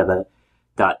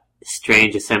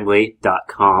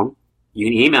 www.strangeassembly.com. You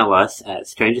can email us at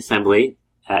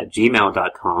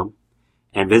strangeassembly@gmail.com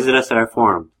and visit us at our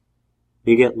forum.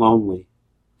 We get lonely.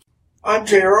 I'm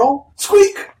Gerald.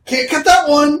 Squeak! Can't cut that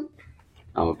one!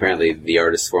 I'm apparently the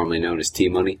artist formerly known as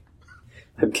T-Money.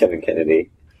 I'm Kevin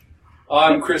Kennedy.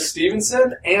 I'm Chris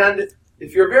Stevenson, and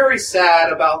if you're very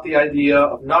sad about the idea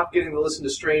of not getting to listen to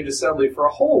Strange Assembly for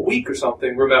a whole week or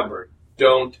something, remember,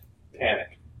 don't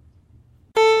panic.